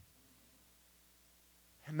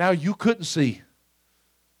 And now you couldn't see.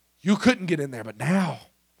 You couldn't get in there, but now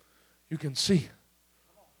you can see.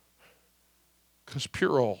 Because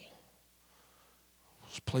pure oil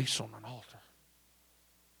was placed on an altar.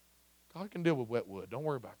 God can deal with wet wood. Don't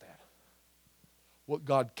worry about that. What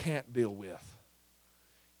God can't deal with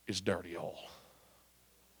is dirty oil.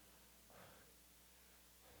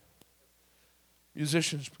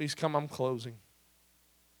 Musicians, please come. I'm closing.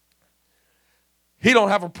 He don't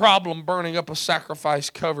have a problem burning up a sacrifice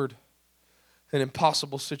covered in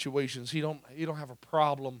impossible situations. He don't have a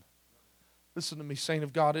problem. Listen to me, saint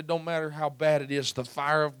of God. It don't matter how bad it is. The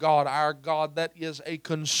fire of God, our God, that is a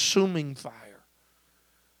consuming fire.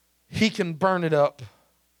 He can burn it up.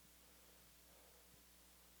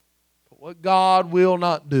 But what God will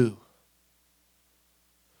not do.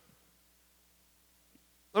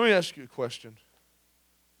 Let me ask you a question.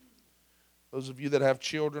 Those of you that have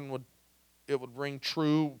children, it would ring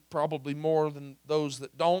true probably more than those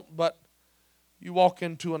that don't. But you walk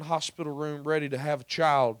into a hospital room ready to have a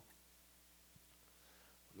child.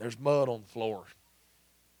 There's mud on the floor.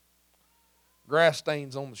 Grass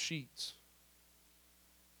stains on the sheets.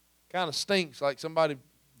 Kind of stinks like somebody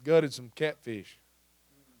gutted some catfish.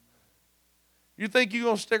 You think you're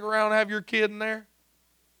going to stick around and have your kid in there?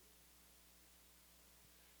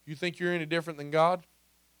 You think you're any different than God?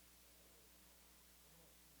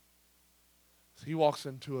 So he walks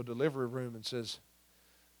into a delivery room and says,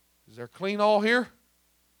 is there clean oil here?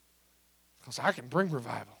 Because I can bring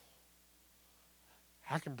revival.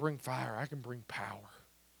 I can bring fire. I can bring power.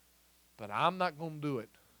 But I'm not going to do it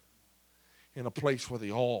in a place where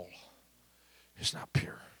the oil is not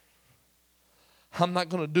pure. I'm not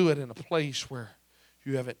going to do it in a place where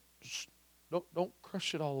you have it. Don't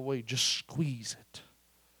crush it all the way. Just squeeze it.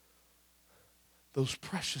 Those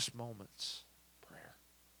precious moments, prayer.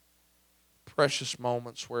 Precious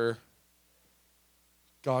moments where,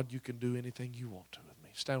 God, you can do anything you want to with me.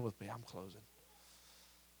 Stand with me. I'm closing.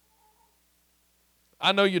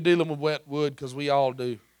 I know you're dealing with wet wood because we all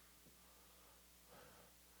do.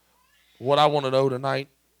 What I want to know tonight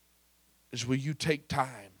is, will you take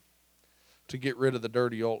time to get rid of the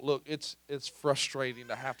dirty oil? Look, it's frustrating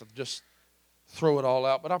to have to just throw it all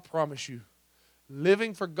out, but I promise you,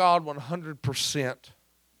 living for God 100%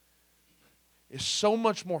 is so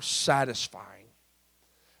much more satisfying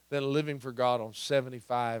than living for God on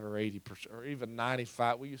 75 or 80% or even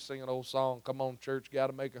 95. We used to sing an old song, come on church, got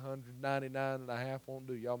to make 199 and a half won't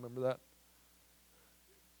do. Y'all remember that?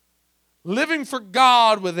 Living for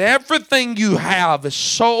God with everything you have is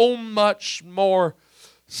so much more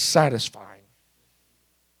satisfying.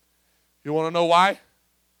 You want to know why?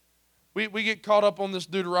 We get caught up on this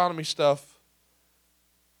Deuteronomy stuff.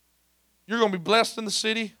 You're going to be blessed in the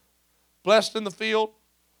city, blessed in the field,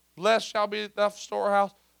 blessed shall be thy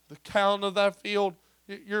storehouse, the count of thy field,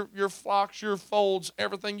 your flocks, your folds,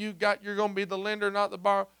 everything you got, you're going to be the lender, not the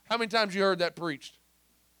borrower. How many times you heard that preached?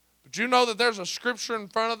 But you know that there's a scripture in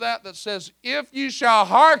front of that says, if you shall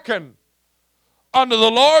hearken unto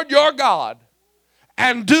the Lord your God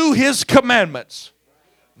and do his commandments,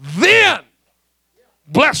 then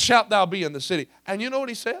blessed shalt thou be in the city. And you know what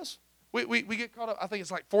he says? We get caught up, I think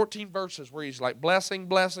it's like 14 verses where he's like blessing,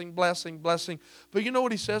 blessing, blessing, blessing. But you know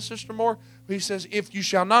what he says, Sister Moore? He says, if you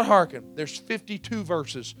shall not hearken, there's 52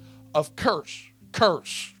 verses of curse.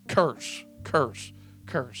 curse, curse, curse,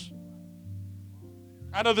 curse.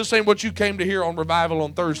 I know this ain't what you came to hear on revival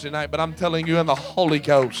on Thursday night, but I'm telling you in the Holy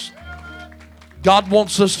Ghost, God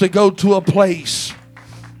wants us to go to a place.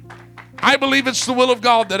 I believe it's the will of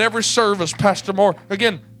God that every service, Pastor Moore,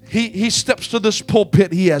 again, he steps to this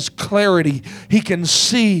pulpit, he has clarity. He can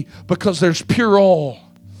see because there's pure oil.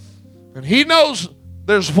 And he knows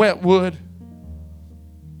there's wet wood.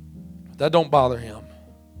 That don't bother him.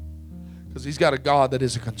 Because he's got a God that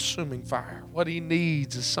is a consuming fire. What he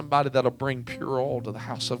needs is somebody that'll bring pure oil to the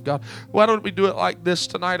house of God. Why don't we do it like this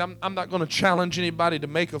tonight? I'm not going to challenge anybody to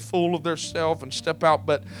make a fool of themselves and step out,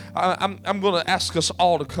 but I'm going to ask us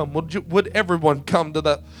all to come. Would everyone come to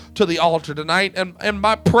the altar tonight? And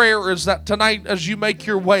my prayer is that tonight, as you make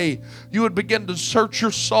your way, you would begin to search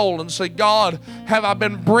your soul and say, God, have I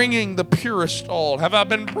been bringing the purest oil? Have I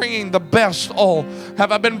been bringing the best oil?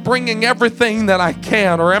 Have I been bringing everything that I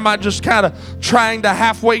can? Or am I just kind of trying to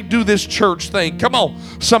halfway do this church thing? Come on,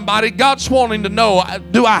 somebody. God's wanting to know,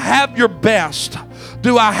 do I have your best?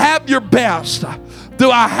 Do I have your best?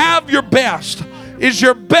 Do I have your best? Is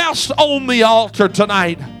your best on the altar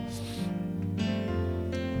tonight?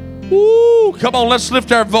 Ooh, come on, let's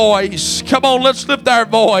lift our voice. Come on, let's lift our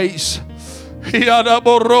voice. Come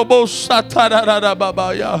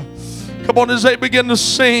on, as they begin to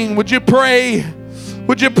sing, would you pray?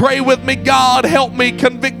 Would you pray with me? God, help me,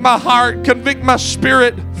 convict my heart, convict my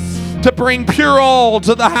spirit to bring pure oil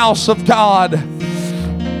to the house of God.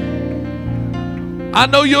 I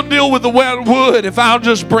know you'll deal with the wet wood if I'll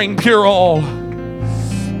just bring pure oil.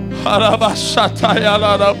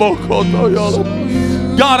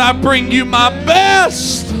 God, I bring you my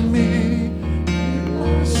best.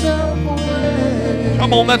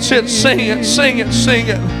 Come on, that's it. Sing it, sing it, sing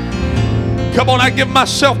it. Come on, I give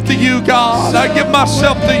myself to you, God. I give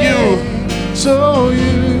myself to you.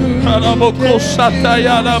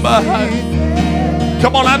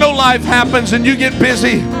 Come on, I know life happens and you get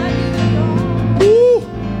busy. Woo.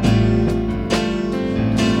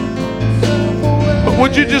 But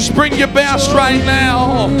would you just bring your best right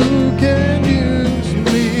now?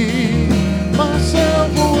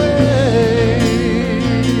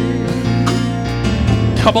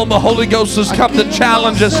 Come on, the Holy Ghost has come to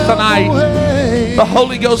challenge us tonight. The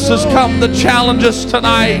Holy Ghost has come to challenge us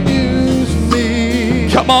tonight.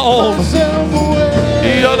 Come on.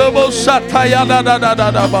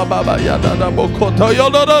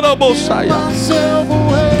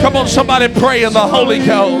 Come on, somebody pray in the Holy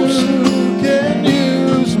Ghost.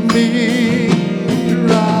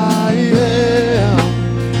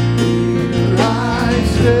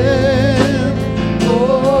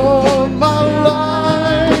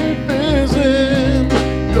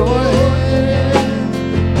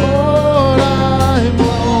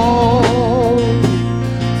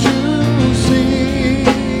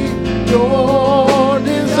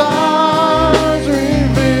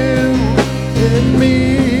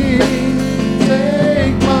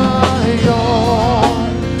 Take my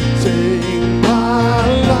heart, take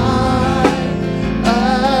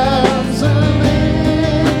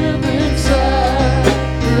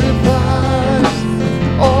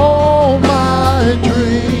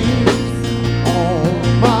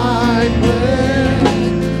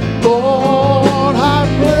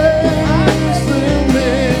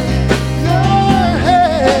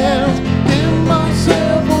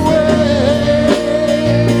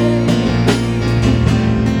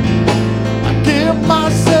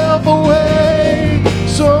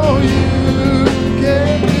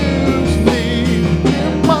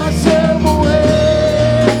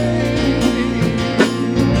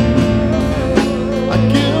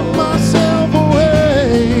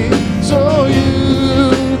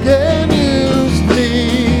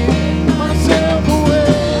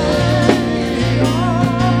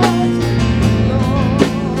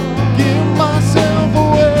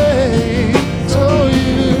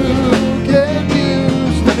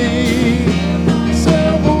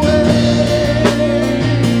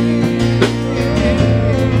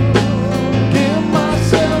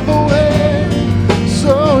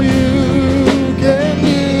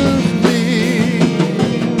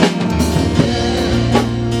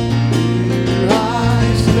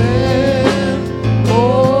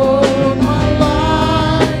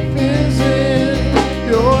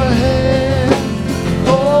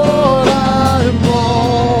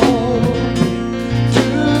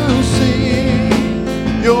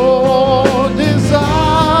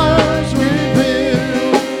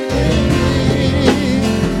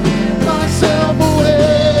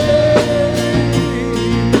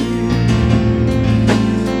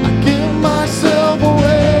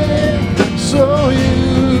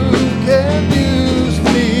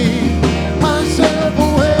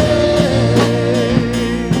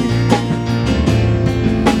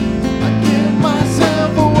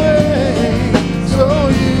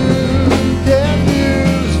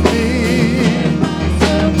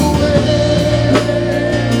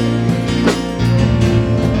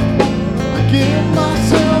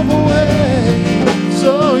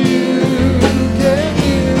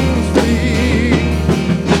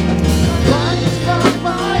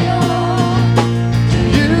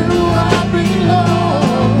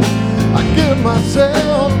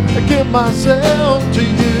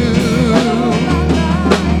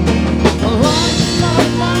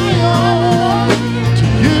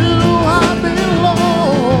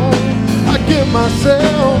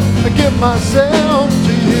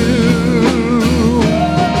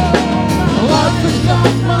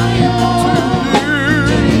not my own.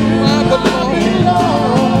 To you I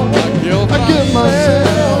belong.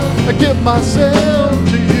 I give myself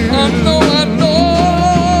to you. I know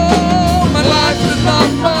my life is not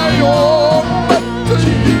my own, but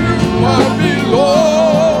to you I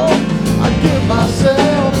belong. I give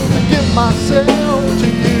myself to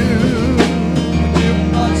you. I give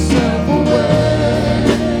myself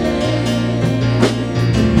away.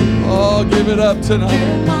 Oh, give it up tonight.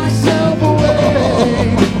 Give myself away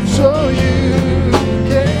so you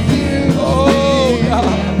can use me. God.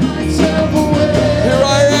 Myself away. Here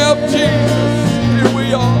I am, Jesus. Here we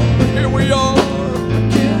are. Here we are.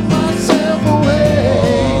 Give myself away.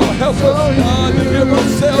 Oh, help so us, God, to give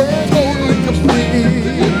ourselves totally completely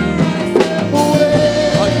to you. I give myself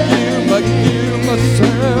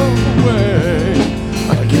away.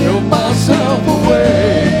 I give myself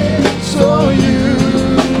away so you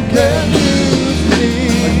can use me.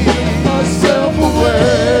 Myself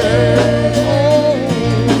away.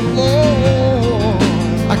 Oh, Lord.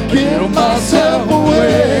 I give myself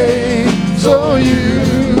away so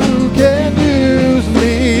you can use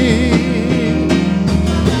me.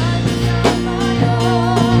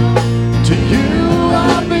 To you I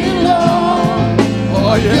belong.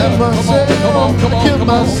 Oh, yeah. Give Come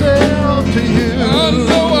on. myself to you. I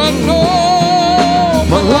know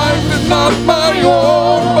my life is not my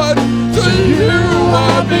own, but to you I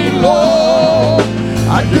belong.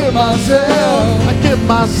 I give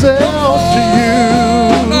myself to you.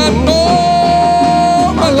 I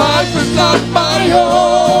know my life is not my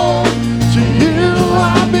own. To you I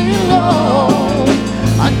belong.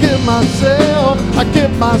 I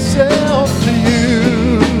give myself to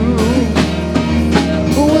you.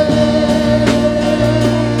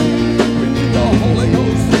 We need the Holy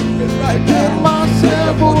Ghost moving right Give now.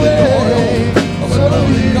 myself away so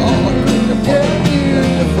you can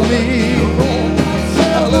use me.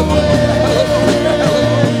 Myself away.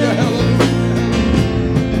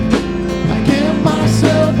 I give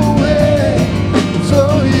myself away so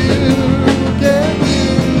you can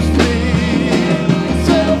use me.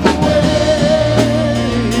 Myself away.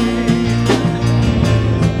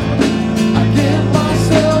 I give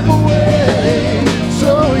myself away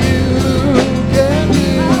so you can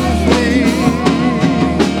use me.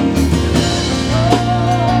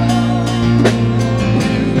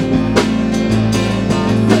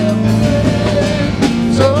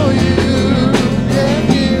 So you can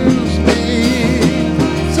use me.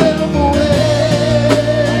 Myself away.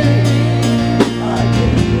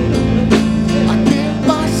 I give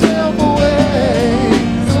myself away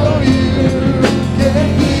so you can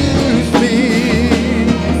use me.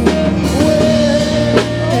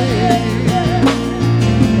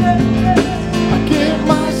 I give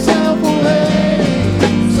myself away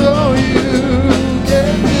so you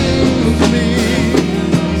can use me.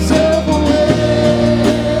 Myself away.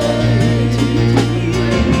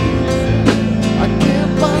 I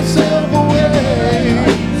give myself away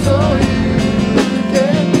so you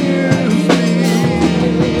can use me.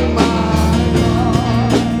 My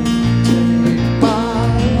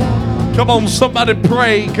life. Come on, somebody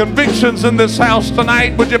pray. Convictions in this house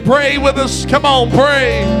tonight. Would you pray with us? Come on,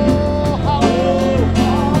 pray.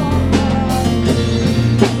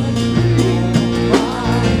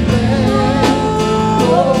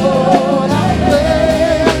 Lord, I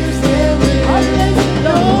place them in your hands.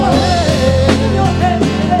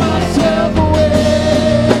 Myself away.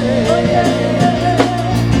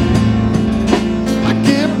 I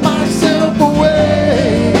give myself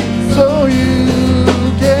away so you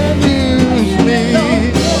can use me.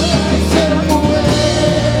 Myself away.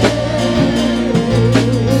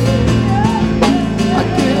 I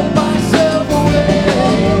give myself away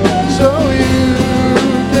so you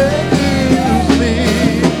can use me.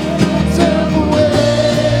 Myself away.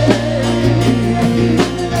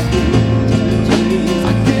 I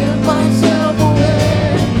give myself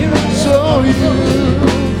away so you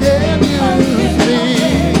can use me.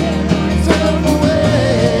 Myself away.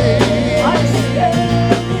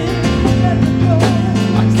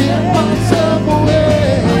 I give myself away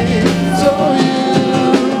so you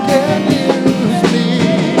can use me.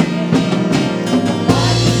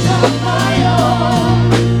 Life's not my own.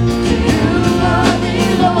 To you I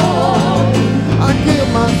belong. I give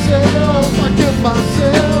myself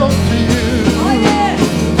to you.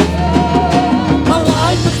 My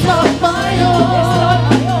life is not my own.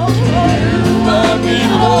 To you I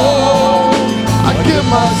belong. I give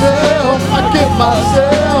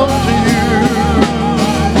myself to you.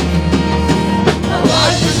 My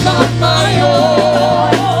life is not my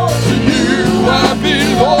own. To you I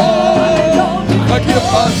belong. I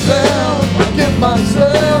give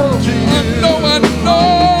myself to you. I know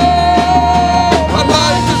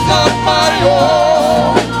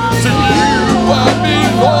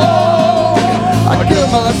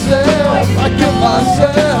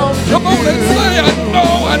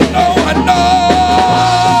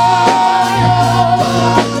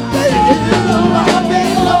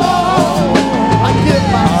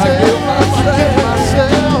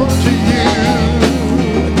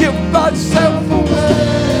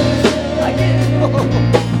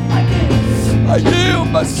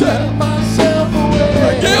myself. I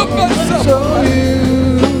give myself so away.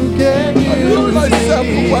 you can I give use myself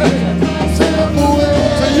me. away Myself away.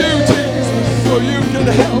 to you, Jesus, so you can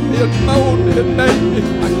help me and mold me and make me.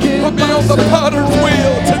 Put me on the potter's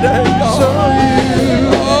wheel today, So God. you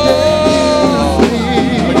Oh,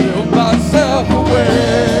 I give myself away.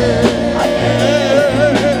 I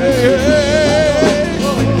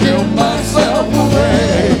give myself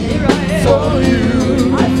away so you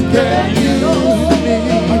can use me.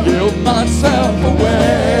 I give myself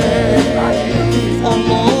away. Oh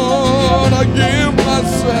Lord, I give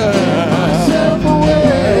myself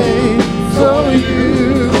away so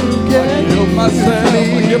you can give myself, I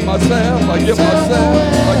give myself, I give myself,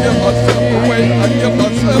 I give myself away, I give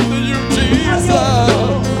myself to you, Jesus. I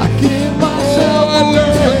give myself I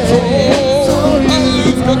lose control, I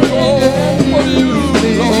lose control for you,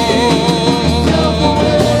 Lord.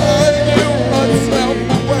 I give myself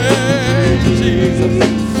away, Jesus.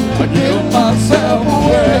 I give myself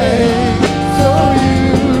away so you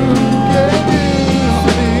can use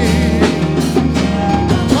me.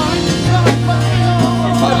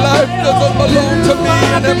 My life doesn't belong to me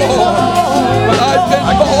anymore, but I've been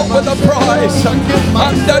bought with a price.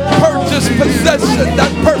 I'm that purchased possession,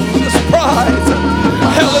 that purchased prize.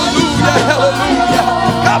 Hallelujah, hallelujah.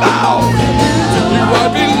 Come on. To you I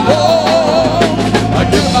belong. I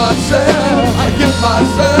give myself, I give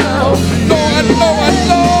myself. No, I know, I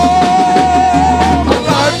know. My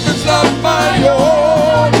life is not my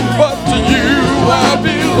own, but to you I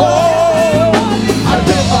belong. I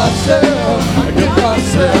give myself, I give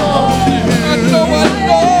myself to you. I know,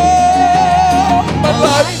 my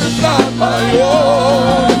life is not my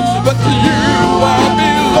own, but to you I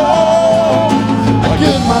belong. I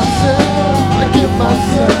give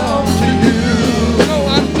myself to you. No, I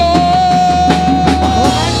know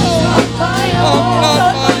I'm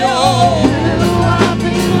not my own.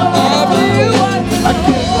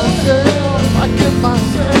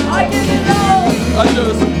 I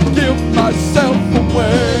just give myself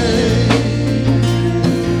away.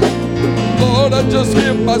 Lord, I just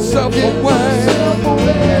give myself away.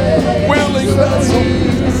 Willing vessel,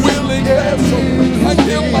 willing vessel. I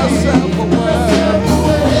give myself away.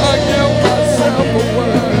 I give myself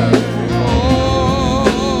away.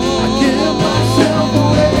 Oh, I give myself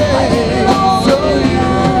away.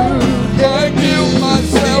 I give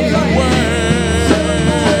myself away.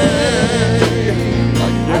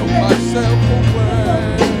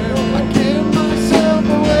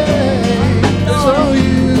 So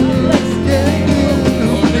you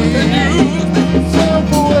can use me.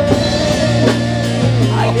 Self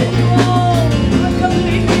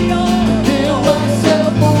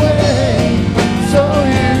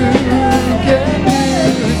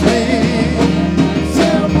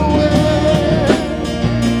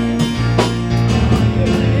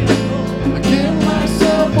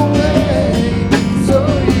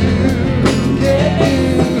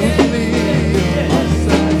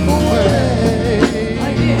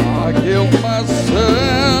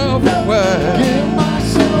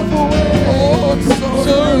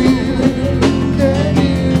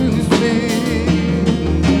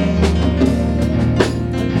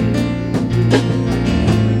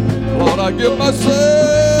give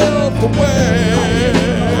myself away.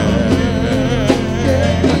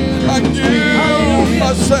 I give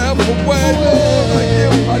myself away.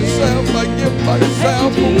 I give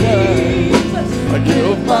myself away. I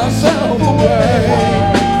give myself away.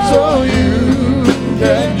 So you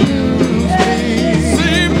can use me.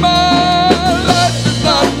 See, my life is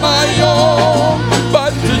not my own,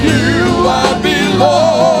 but to you I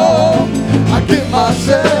belong. I give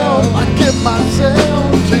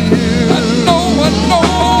myself to you. I know,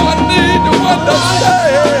 I need to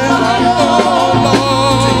understand. I know,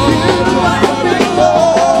 Lord. To you I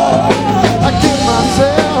belong. I give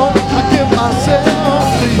myself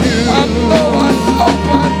to you. I know.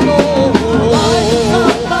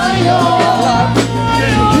 My own. To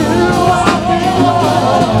you I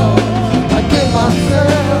belong. I give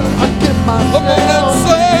myself. Come on and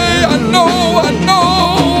say, I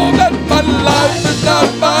know that my life is not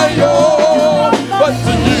my own, but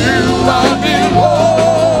to you I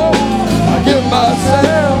belong. I give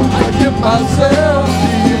myself to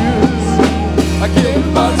you. I give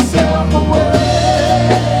myself away.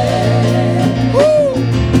 Woo.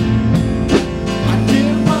 I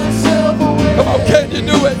give myself away. Come on, can you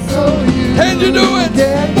do it? So you Can you do it?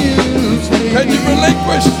 can use me. Can you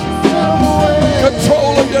relinquish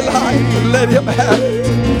control of your life and let him have it?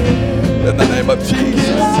 In the name of Jesus.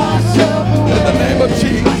 In the name of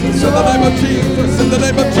Jesus. In the name of Jesus. In the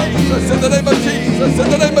name of Jesus. In the name of Jesus. In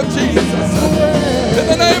the name of Jesus. In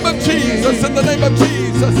the name of Jesus. In the name of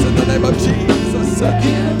Jesus. in the name of Jesus.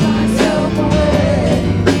 Give myself away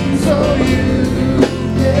so you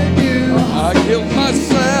can use. I give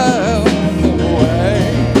myself away.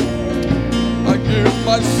 I give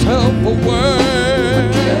myself away.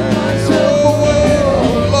 myself away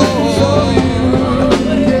Oh, Lord. so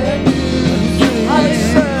you can use. Give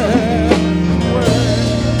myself away.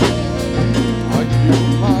 I give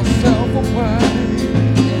myself away.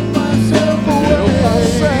 Give myself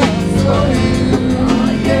away so you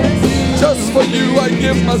can use. Just for you, I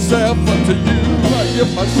give myself unto you.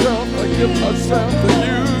 I give myself to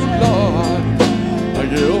you, Lord. I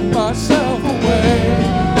give myself away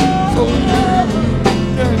so you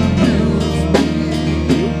can use me.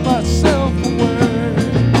 Give myself away.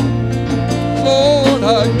 Lord, I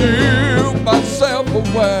give myself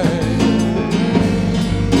away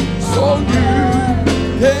so you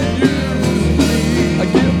can use me. I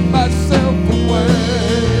give myself away.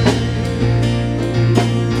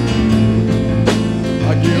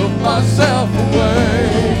 I give myself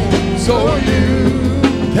away so you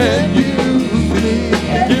can use me.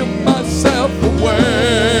 I give myself away.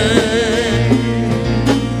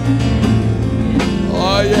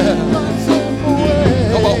 Oh yeah.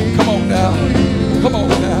 Come on now. Come on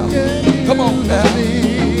now. Come on now.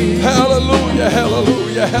 Hallelujah,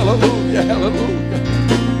 hallelujah, hallelujah, hallelujah.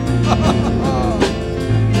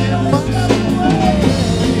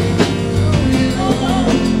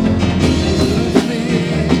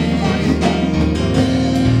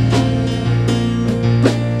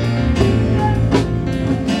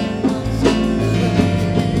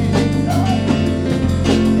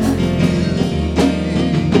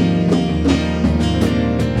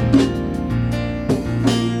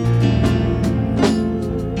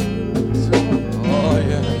 Oh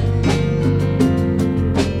yeah.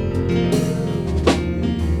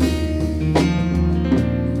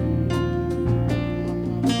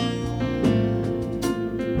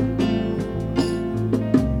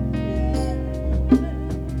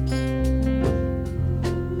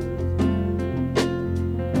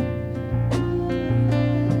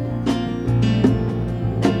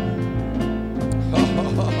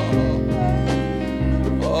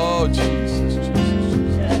 Oh Jesus, Jesus,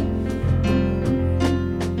 Jesus.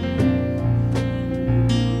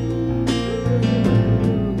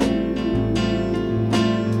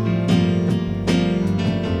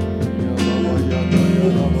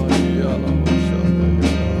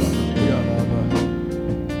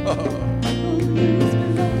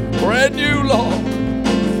 Brand new, Lord.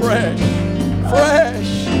 Fresh,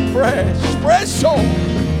 fresh, fresh, fresh oil.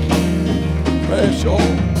 Fresh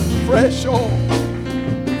oil, fresh oil,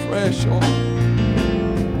 fresh oil.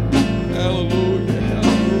 Hallelujah,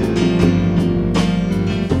 hallelujah.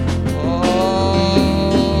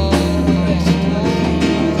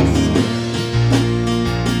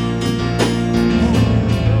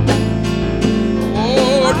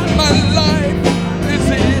 Lord, my life is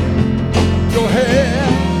in your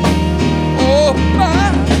hand. Oh,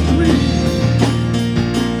 my dreams,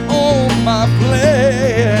 oh, my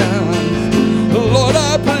plans. Lord,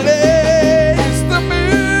 I place them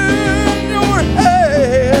in your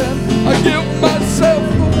hand. I give myself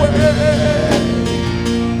away.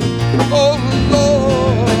 Oh,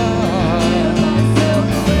 Lord,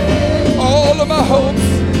 all of my hopes,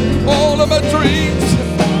 all of my dreams,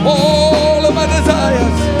 all of my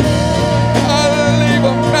desires, I leave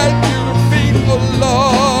them at your feet, oh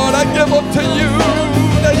Lord. I give them to you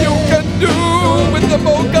that you can do with them,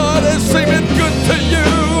 oh God, as seeming good to you.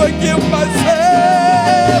 I give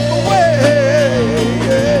myself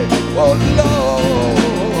away, oh Lord.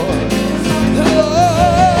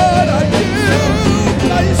 Lord, I give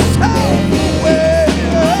myself away.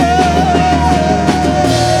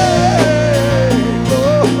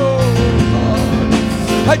 Oh, Lord,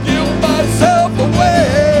 I give myself away.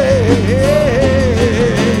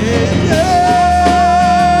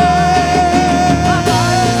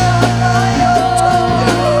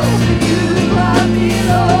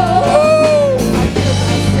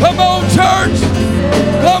 Come on, church.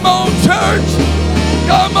 Come on, church.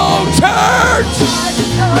 Come on, church.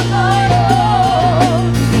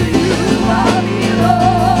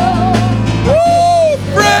 Woo,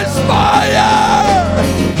 fresh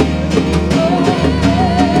fire.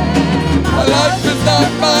 My life is not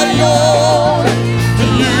my own. To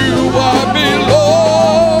you I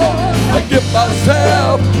belong. I give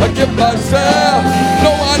myself.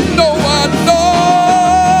 No, I know.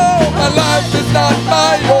 My life is not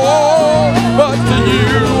my own, but to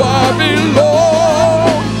you I belong.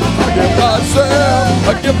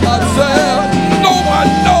 I give myself. No, I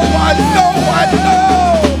know.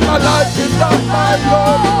 My life is not my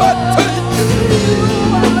own, but to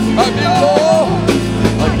you.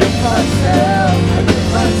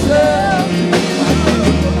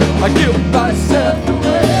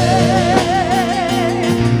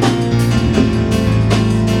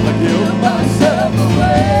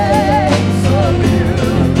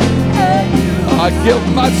 I give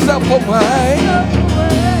myself away.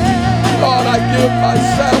 Lord, I give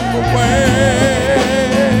myself away.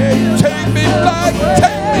 Take me back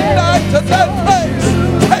to that place.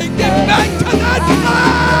 Take me back to that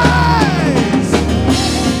place.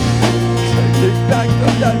 Take me back to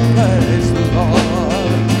that place,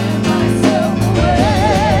 Lord.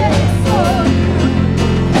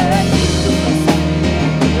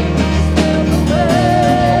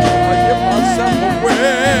 I give myself away.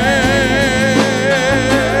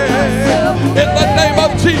 In the name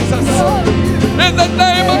of Jesus. In the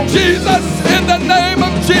name of Jesus. In the name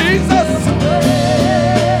of Jesus.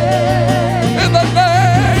 In the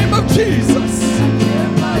name of Jesus.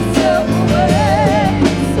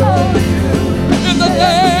 In the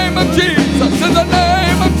name of Jesus. In the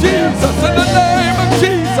name of Jesus. In the name of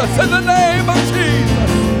Jesus. In the name of Jesus.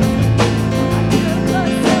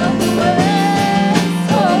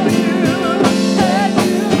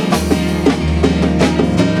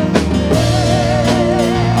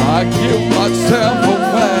 I give myself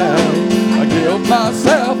away. I give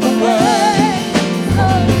myself away.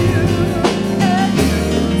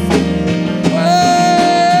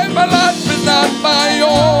 Hey, my life is not my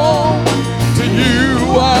own. To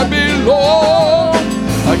you I belong.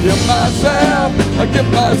 I give myself. I give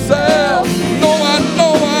myself. No, I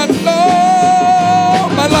know, I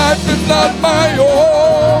know. My life is not my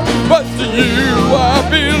own, but to you I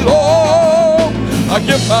belong. I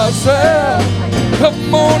give myself.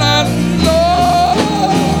 Come on, I know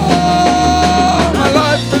my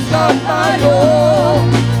life is not my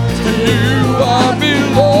own. To you I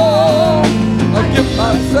belong. I give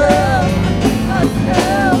myself.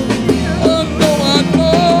 Oh, no, I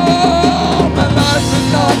know my life is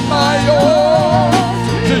not my own.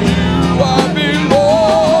 To you I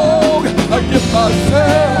belong. I give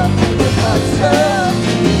myself. I give myself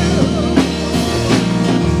to you.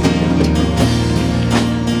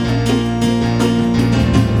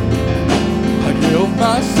 Give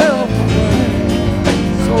myself away,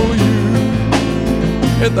 so you,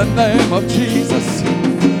 in the name of Jesus,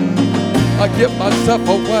 I give myself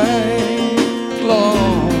away,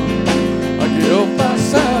 Lord, I give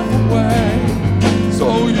myself away, so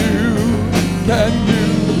you can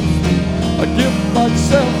use, I give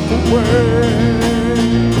myself away,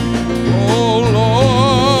 oh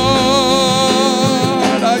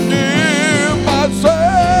Lord, I give myself.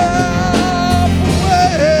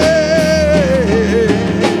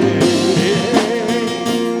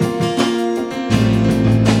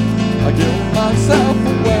 Myself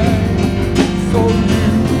away, so you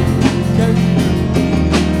can use.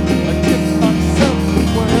 I give myself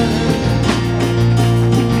away.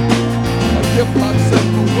 I give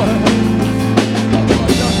myself away.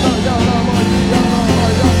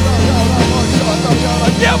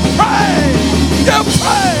 Give praise. Give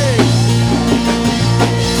praise.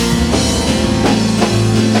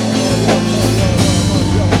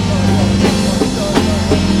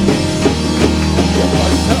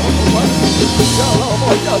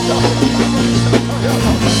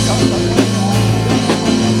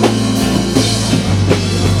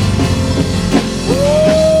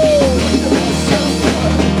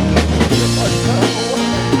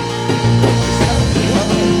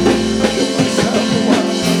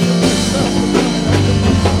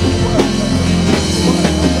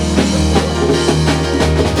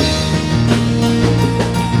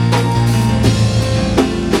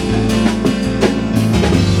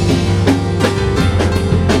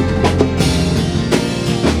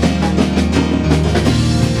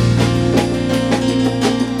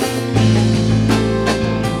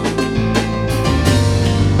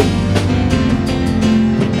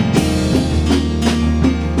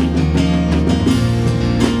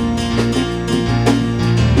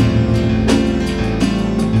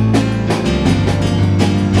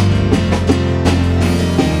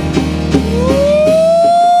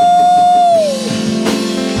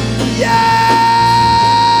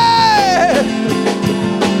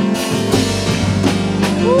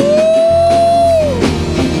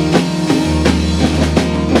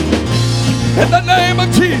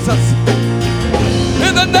 Jesus.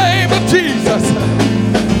 In the name of Jesus.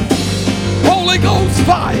 Holy Ghost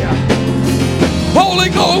fire. Holy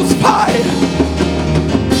Ghost fire.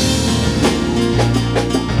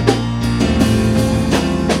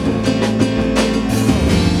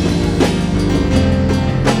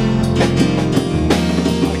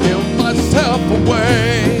 I give myself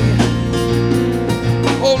away.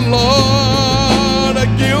 Oh Lord, I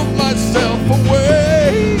give myself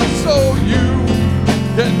away so you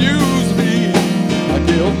can use me. I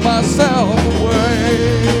give myself away.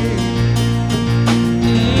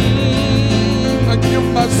 I give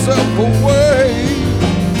myself away.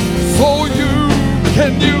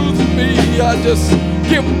 I just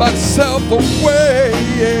give myself away,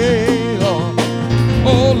 Lord.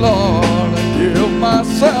 Oh Lord, I give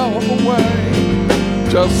myself away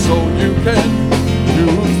just so you can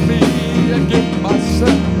use me. I give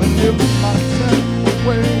myself away.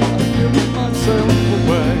 I give myself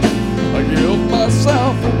away. I give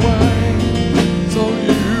myself away so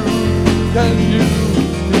you can use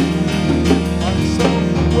me. Myself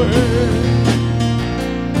away.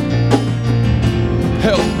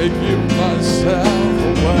 Help me give myself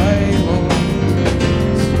away, Lord.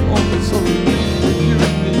 Only so you can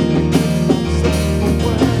use me. Myself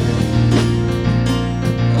away.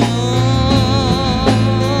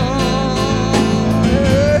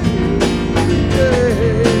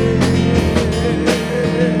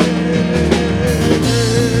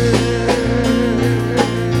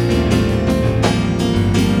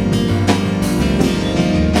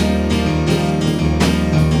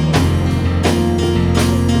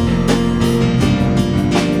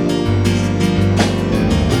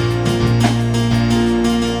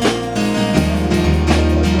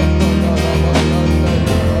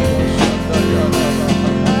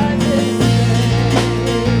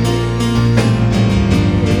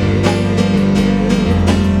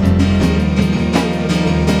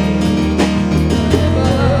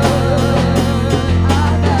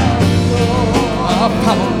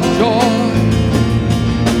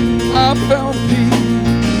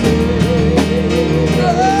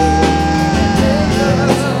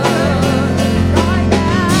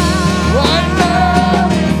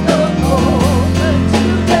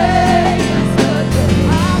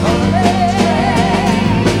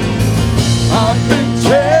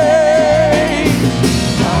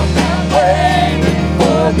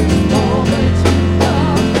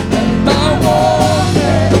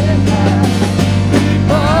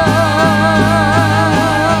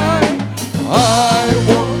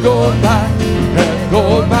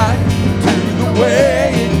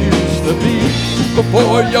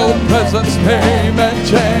 Before your presence came and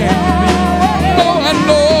changed me. Oh, I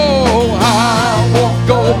know I won't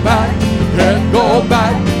go back, can't go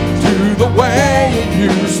back to the way it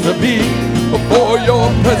used to be. Before your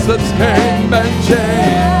presence came and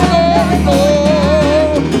changed me. Oh, no,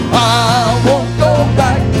 I won't go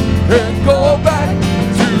back, can't go back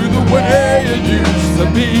to the way it used to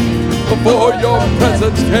be. Before your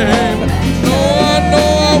presence came. No, I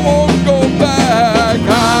know I won't go back, I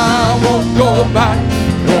won't go back.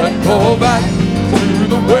 Can't go back to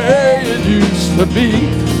the way it used to be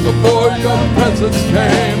before your presence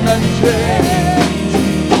came and changed.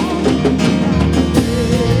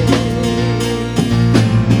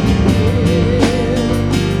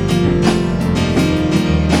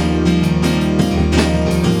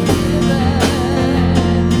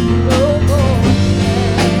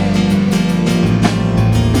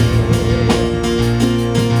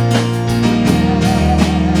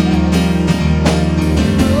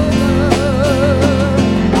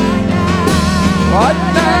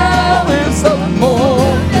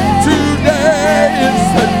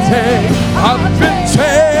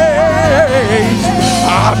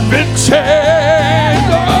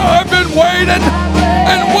 I've been waiting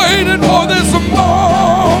and waiting for this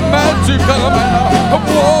moment to come, and I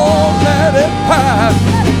won't let it pass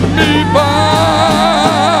me by.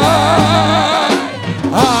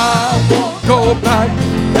 I won't go back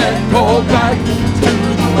and go back to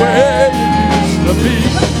the way it used to be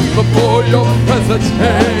before your presence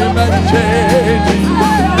came and changed me.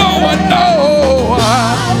 No, I know I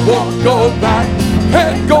won't go back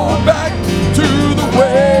and go back to the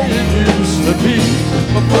way it used to be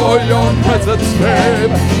before your presence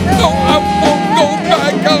came. No, I won't go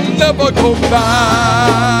back, I'll never go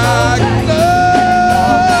back.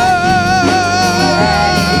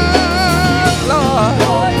 Lord,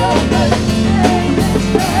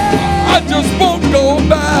 I just won't go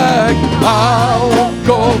back. I won't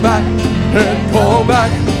go back and go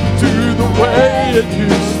back to the way it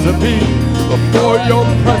used to be before your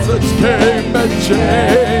presence came and changed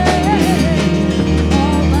me.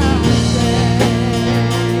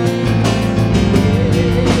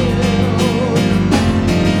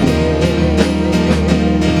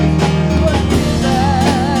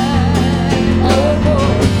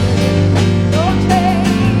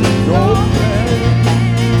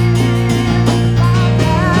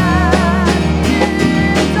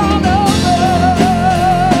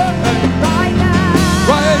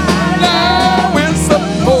 Right now is the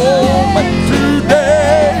moment,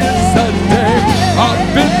 today is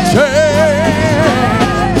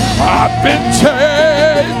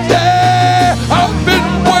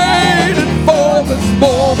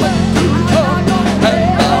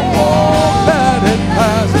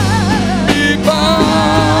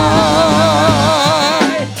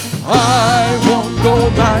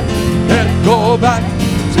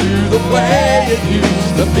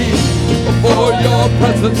to be before your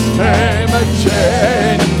presence came and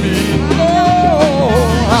changed me. Oh,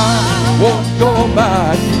 I won't go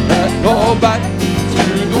back, can't go back to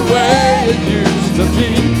the way it used to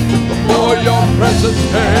be before your presence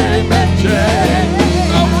came and changed me.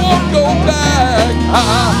 I won't go back,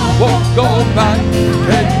 I won't go back,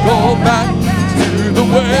 can't go back to the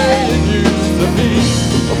way it used to be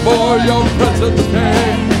before your presence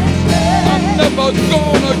came. I'm never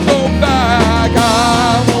gonna go back, I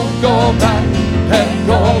won't go back, can't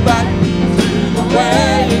go back to the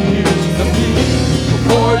way it used to be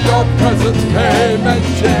before your presence came and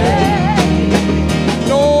changed.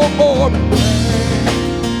 No more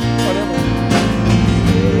whatever.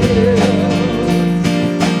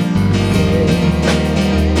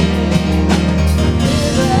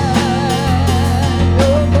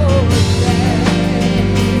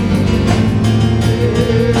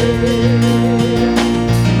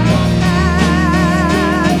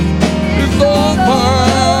 It's over.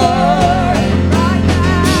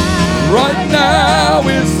 Right now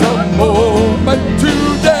is the moment.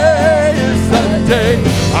 Today is the day.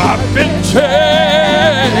 I've been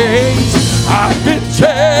changed. I've been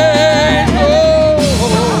changed. Oh,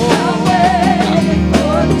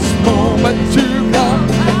 this moment to come,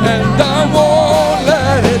 and I won't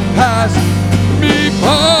let it pass me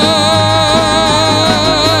by.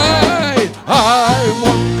 I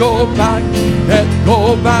won't go back, can't go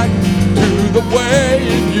back to the way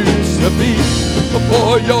it used to be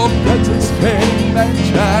before your presence came and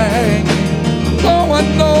changed. Oh, I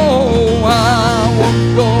know I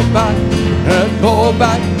won't go back, can't go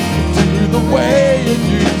back to the way it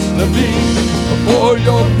used to be before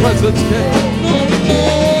your presence came. No, no,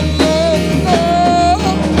 no, no.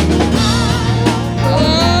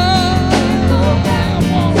 I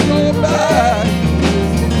won't go back.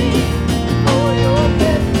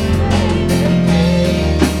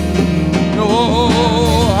 No,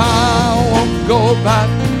 I won't go back,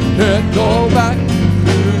 can't go back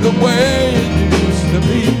to the way it used to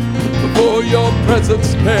be before your presence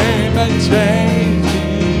came and changed me.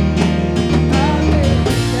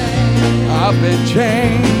 I've been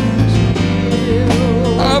changed,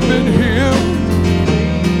 I've been healed.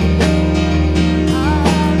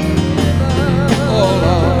 Oh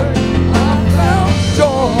Lord, I found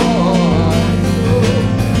joy,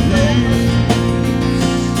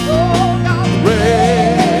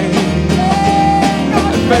 rain,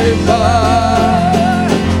 and favor.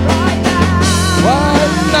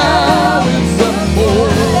 Right now is the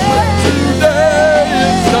moment. Today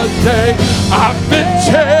is the day. I've been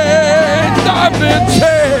changed. I've been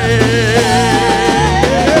changed.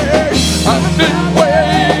 I've been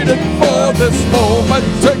waiting for this moment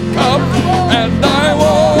to come, and I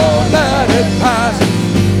won't let it pass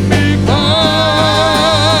me by.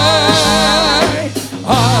 I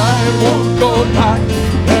won't go back,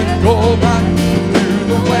 can't go back to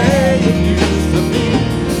the way it used to be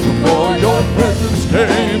before your presence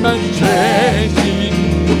came and changed me.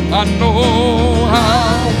 I know I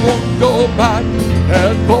won't go back,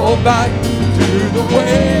 can't go back to the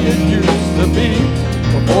way it used to be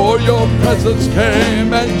before your presence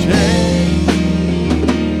came and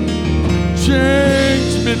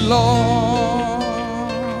changed me, Lord.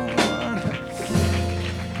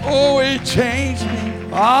 Oh, He changed me.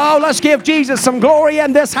 Oh, let's give Jesus some glory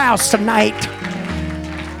in this house tonight.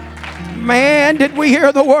 Man, did we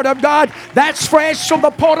hear the word of God? That's fresh from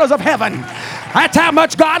the portals of heaven. That's how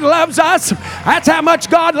much God loves us. That's how much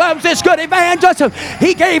God loves this good evangelist.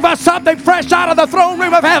 He gave us something fresh out of the throne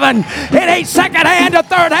room of heaven. It ain't second hand or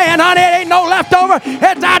third hand, honey. It ain't no leftover.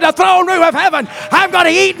 It's out of the throne room of heaven. I'm going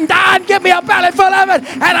to eat and die and give me a belly full of it,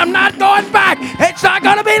 and I'm not going back. It's not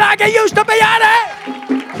going to be like it used to be, honey.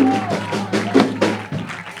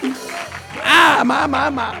 Ah, my.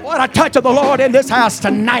 What a touch of the Lord in this house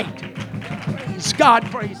tonight. Praise God,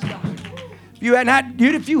 praise God.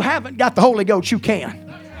 If you haven't got the Holy Ghost, you can.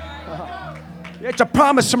 It's a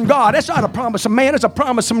promise from God. It's not a promise of man. It's a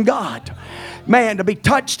promise from God. Man, to be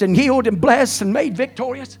touched and healed and blessed and made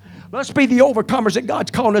victorious. Let's be the overcomers that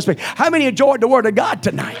God's calling us to be. How many enjoyed the Word of God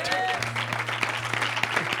tonight?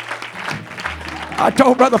 I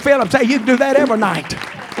told Brother Phil, say you can do that every night.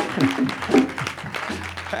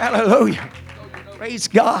 Hallelujah. Praise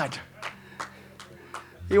God.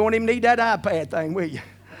 You won't even need that iPad thing, will you?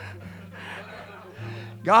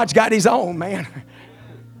 God's got His own, man.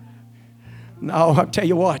 No, I'll tell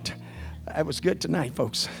you what. That was good tonight,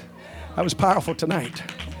 folks. That was powerful tonight.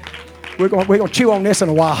 We're going to chew on this in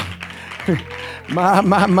a while. My.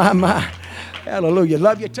 Hallelujah.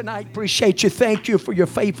 Love you tonight. Appreciate you. Thank you for your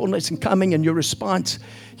faithfulness and coming and your response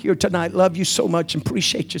here tonight. Love you so much and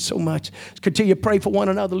appreciate you so much. Let's continue to pray for one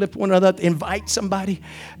another, lift one another, invite somebody.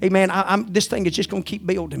 Amen. This thing is just going to keep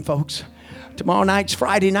building, folks. Tomorrow night's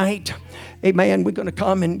Friday night. Amen. We're going to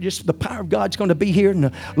come and just the power of God's going to be here and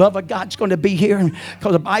the love of God's going to be here. And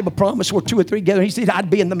because the Bible promised where 2 or 3 together, He said I'd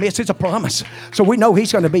be in the midst. It's a promise. So we know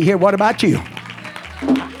He's going to be here. What about you?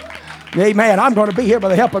 Amen. I'm going to be here by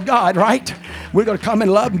the help of God, right? We're going to come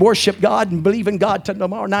and love and worship God and believe in God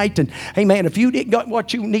tomorrow night. And amen. If you didn't get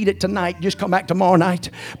what you needed tonight, just come back tomorrow night.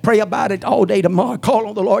 Pray about it all day tomorrow. Call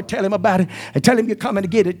on the Lord. Tell Him about it. And tell Him you're coming to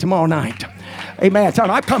get it tomorrow night. Amen. Tell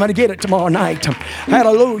Him I'm coming to get it tomorrow night.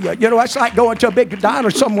 Hallelujah. You know, it's like going to a big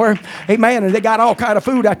diner somewhere. Amen. And they got all kind of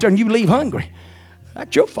food out there and you leave hungry.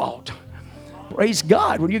 That's your fault. Praise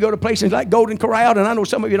God. When you go to places like Golden Corral, and I know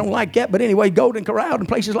some of you don't like that, but anyway, Golden Corral and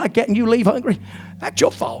places like that, and you leave hungry, that's your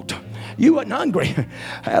fault. You wasn't hungry.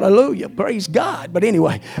 Hallelujah. Praise God. But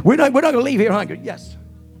anyway, we're not going to leave here hungry. Yes.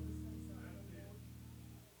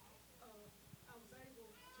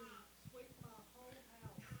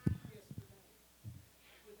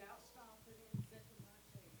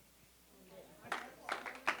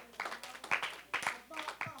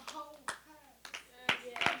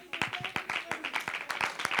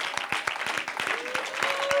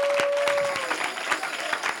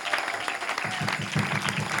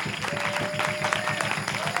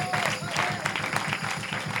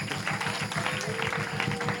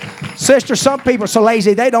 Sister, some people are so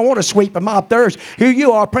lazy they don't want to sweep and mop theirs. Here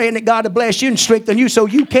you are praying that God to bless you and strengthen you so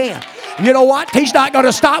you can. You know what? He's not going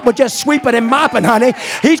to stop with just sweeping and mopping, honey.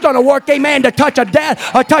 He's going to work, amen, to touch a dad,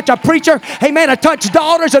 or touch a preacher, amen, to touch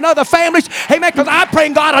daughters and other families, amen, because I pray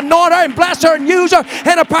God anoint her and bless her and use her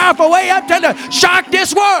in a powerful way up to shock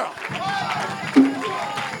this world.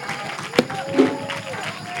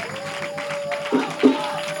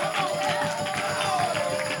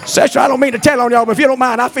 Sister, I don't mean to tell on y'all, but if you don't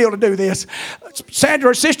mind, I feel to do this. Sandra,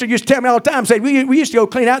 her sister, used to tell me all the time, said, we used to go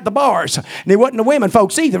clean out the bars. And it wasn't the women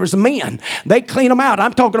folks either, it was the men. They clean them out.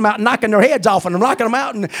 I'm talking about knocking their heads off and knocking them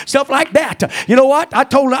out and stuff like that. You know what? I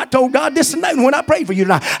told God this and that when I prayed for you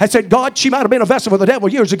tonight. I said, God, she might have been a vessel for the devil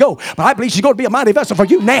years ago, but I believe she's going to be a mighty vessel for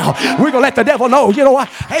you now. We're going to let the devil know, you know what?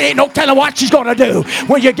 There ain't no telling what she's going to do.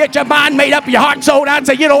 When you get your mind made up, your heart sold out and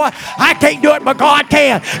say, you know what? I can't do it, but God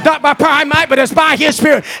can. Not by power and might, but it's by His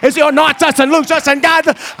Spirit. As He anoints us and looses us and guides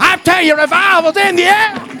us. I tell you, revival's in the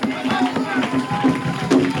air.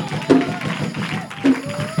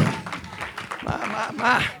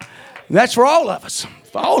 My. That's for all of us.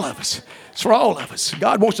 For all of us. It's for all of us.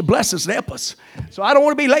 God wants to bless us and help us. So I don't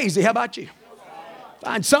want to be lazy. How about you?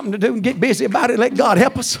 Find something to do and get busy about it. Let God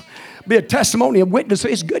help us. Be a testimony and witness of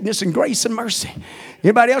His goodness and grace and mercy.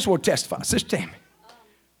 Anybody else want to testify? Sister Tammy.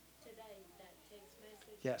 Today, that text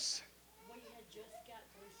message. Yes. We had just got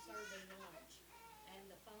through serving lunch, and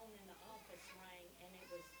the phone in the office rang, and it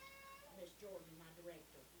was Miss Jordan, my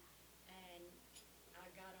director. And I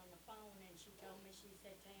got on the phone, and she told me, she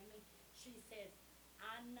said, Tammy, she said,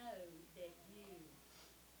 I know that you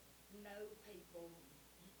know people,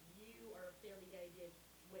 you are affiliated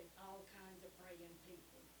with all kinds of praying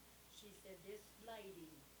people. She said, this lady,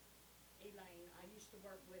 Elaine, I used to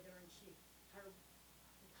work with her, and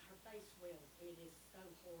her face swells. It is so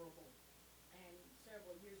horrible. And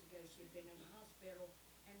several years ago, she had been in the hospital,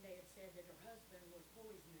 and they had said that her husband was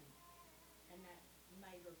poisoning, and that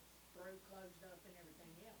made her throat closed up and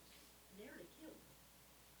everything else. Nearly killed her.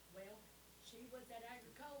 Well, she was at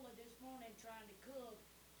Agricola this morning trying to cook.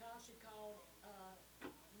 Tasha called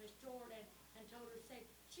Miss Jordan and told her, said,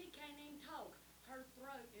 she can't even talk. Her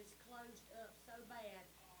throat is closed up so bad.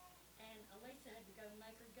 And Elisa had to go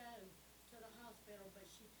make her go to the hospital, but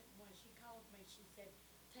when she called me, she said,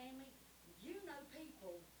 Tammy, you know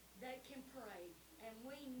people that can pray, and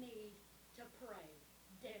we need to pray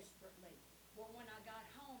desperately. Well, when I got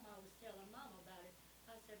home, I was telling Mom about it.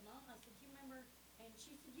 I said, Mom, I said, you remember? And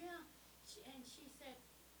she said, yeah. And she said,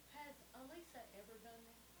 has Elisa ever done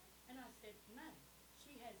that? And I said, no.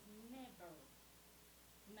 She has never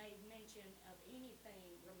made mention of anything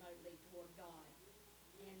remotely toward God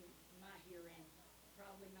in my hearing,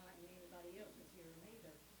 probably not in anybody else's hearing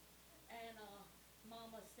either. And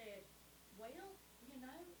Mama said, well,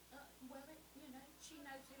 she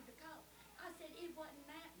knows who to call. I said, it wasn't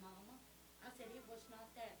that, Mama. I said, it was not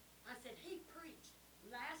that. I said, he preached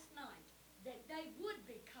last night that they would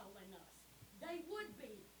be calling us. They would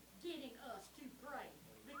be getting us to pray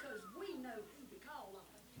because we know who to call on.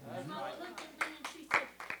 And Mama looked at me and she said,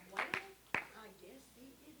 well, I guess he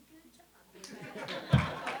did a good job. I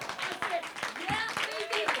said, yeah, he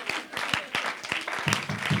did.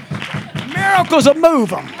 Miracles will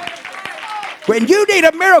move them. When you need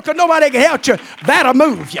a miracle, nobody can help you. That'll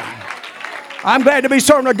move you. I'm glad to be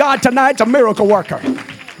serving a God tonight. It's a miracle worker.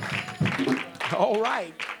 All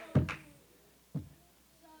right.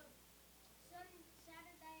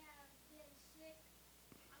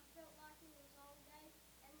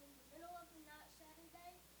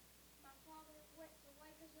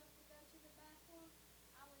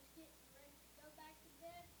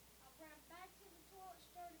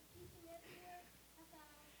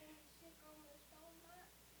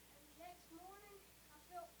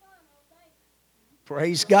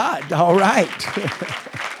 Praise God. All right.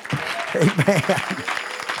 Amen.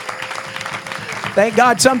 Thank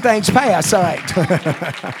God some things pass. All right.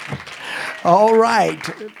 All right.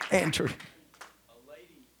 Andrew. A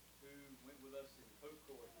lady who went with us in the Pope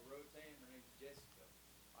Court, the Rotan, her name's Jessica.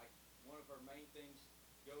 Like, one of her main things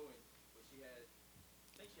going was she had,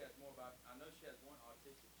 I think she has more about, I know she has one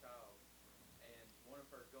autistic child, and one of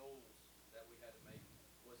her goals that we had to make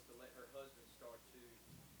was to let her husband start to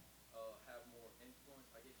have more influence,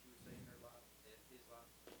 I guess you would say, in her life, in his life.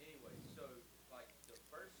 Anyway, so, like, the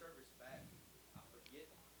first service back, I forget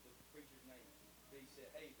the preacher's name, but he said,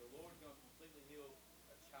 hey, the Lord's going to completely heal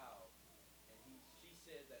a child. And she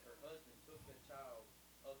said that her husband took that child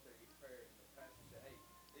up there to get prayer, and the pastor said, hey,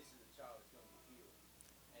 this is the child that's going to be healed.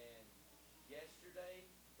 And yesterday,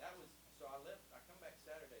 that was, so I come back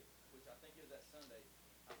Saturday, which I think it was that Sunday.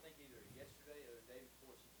 I think either yesterday or the day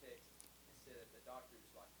before, she texted and said that the doctor was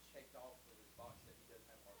like checked off of his box that he doesn't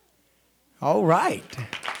have heart disease. All right.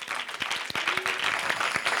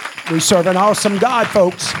 We serve an awesome God,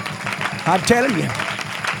 folks. I'm telling you.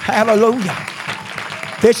 Hallelujah.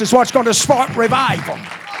 This is what's going to spark revival.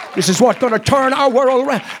 This is what's going to turn our world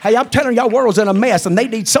around. Hey, I'm telling you, our world's in a mess, and they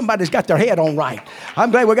need somebody that's got their head on right.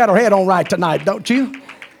 I'm glad we got our head on right tonight, don't you?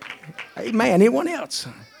 Amen. Anyone else?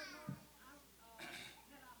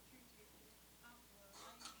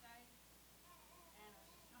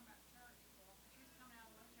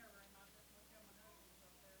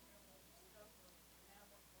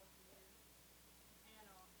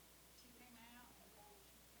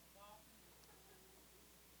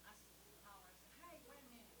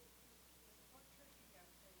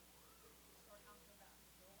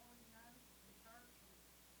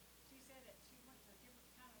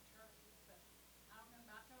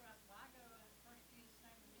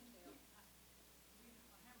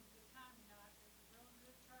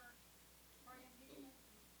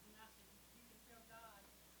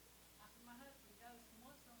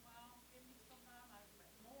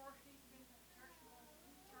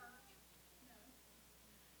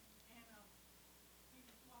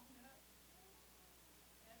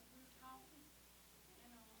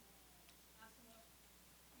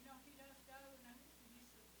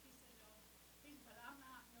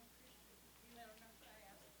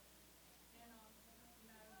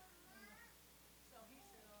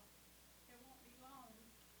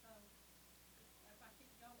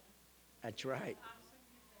 That's right.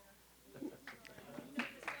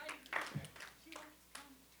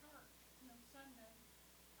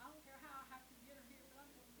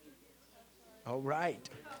 All right.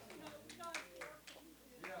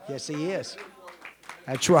 Yes, he is.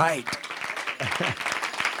 That's right.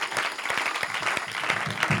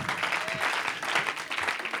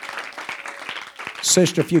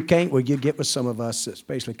 Sister, if you can't, will you get with some of us,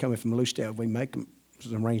 especially coming from Lucedale? We make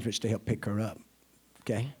some arrangements to help pick her up.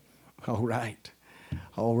 Okay? All right.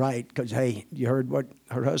 All right. Because, hey, you heard what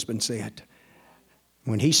her husband said.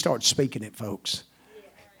 When he starts speaking it, folks,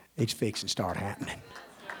 it's fixing to start happening.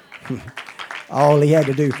 All he had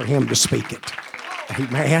to do for him to speak it.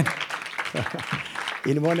 Amen.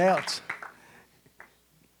 Anyone else?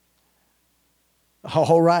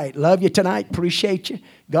 All right. Love you tonight. Appreciate you.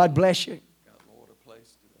 God bless you.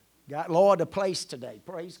 Got Lord a place today.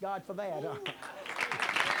 Praise God for that.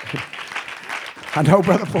 I know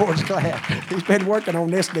Brother Ford's glad. He's been working on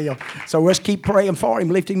this deal. So let's keep praying for him,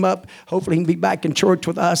 lift him up. Hopefully he can be back in church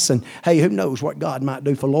with us. And hey, who knows what God might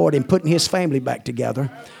do for Lord in putting his family back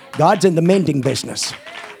together. God's in the mending business.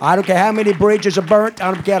 I don't care how many bridges are burnt.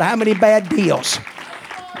 I don't care how many bad deals.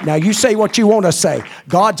 Now, you say what you want to say.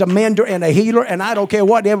 God's a mender and a healer, and I don't care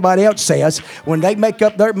what everybody else says. When they make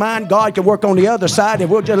up their mind, God can work on the other side, and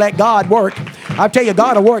we'll just let God work. I'll tell you,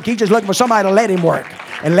 God will work. He's just looking for somebody to let him work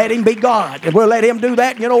and let him be God. And we'll let him do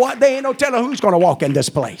that. And you know what? They ain't no telling who's going to walk in this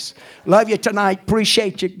place. Love you tonight.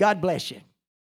 Appreciate you. God bless you.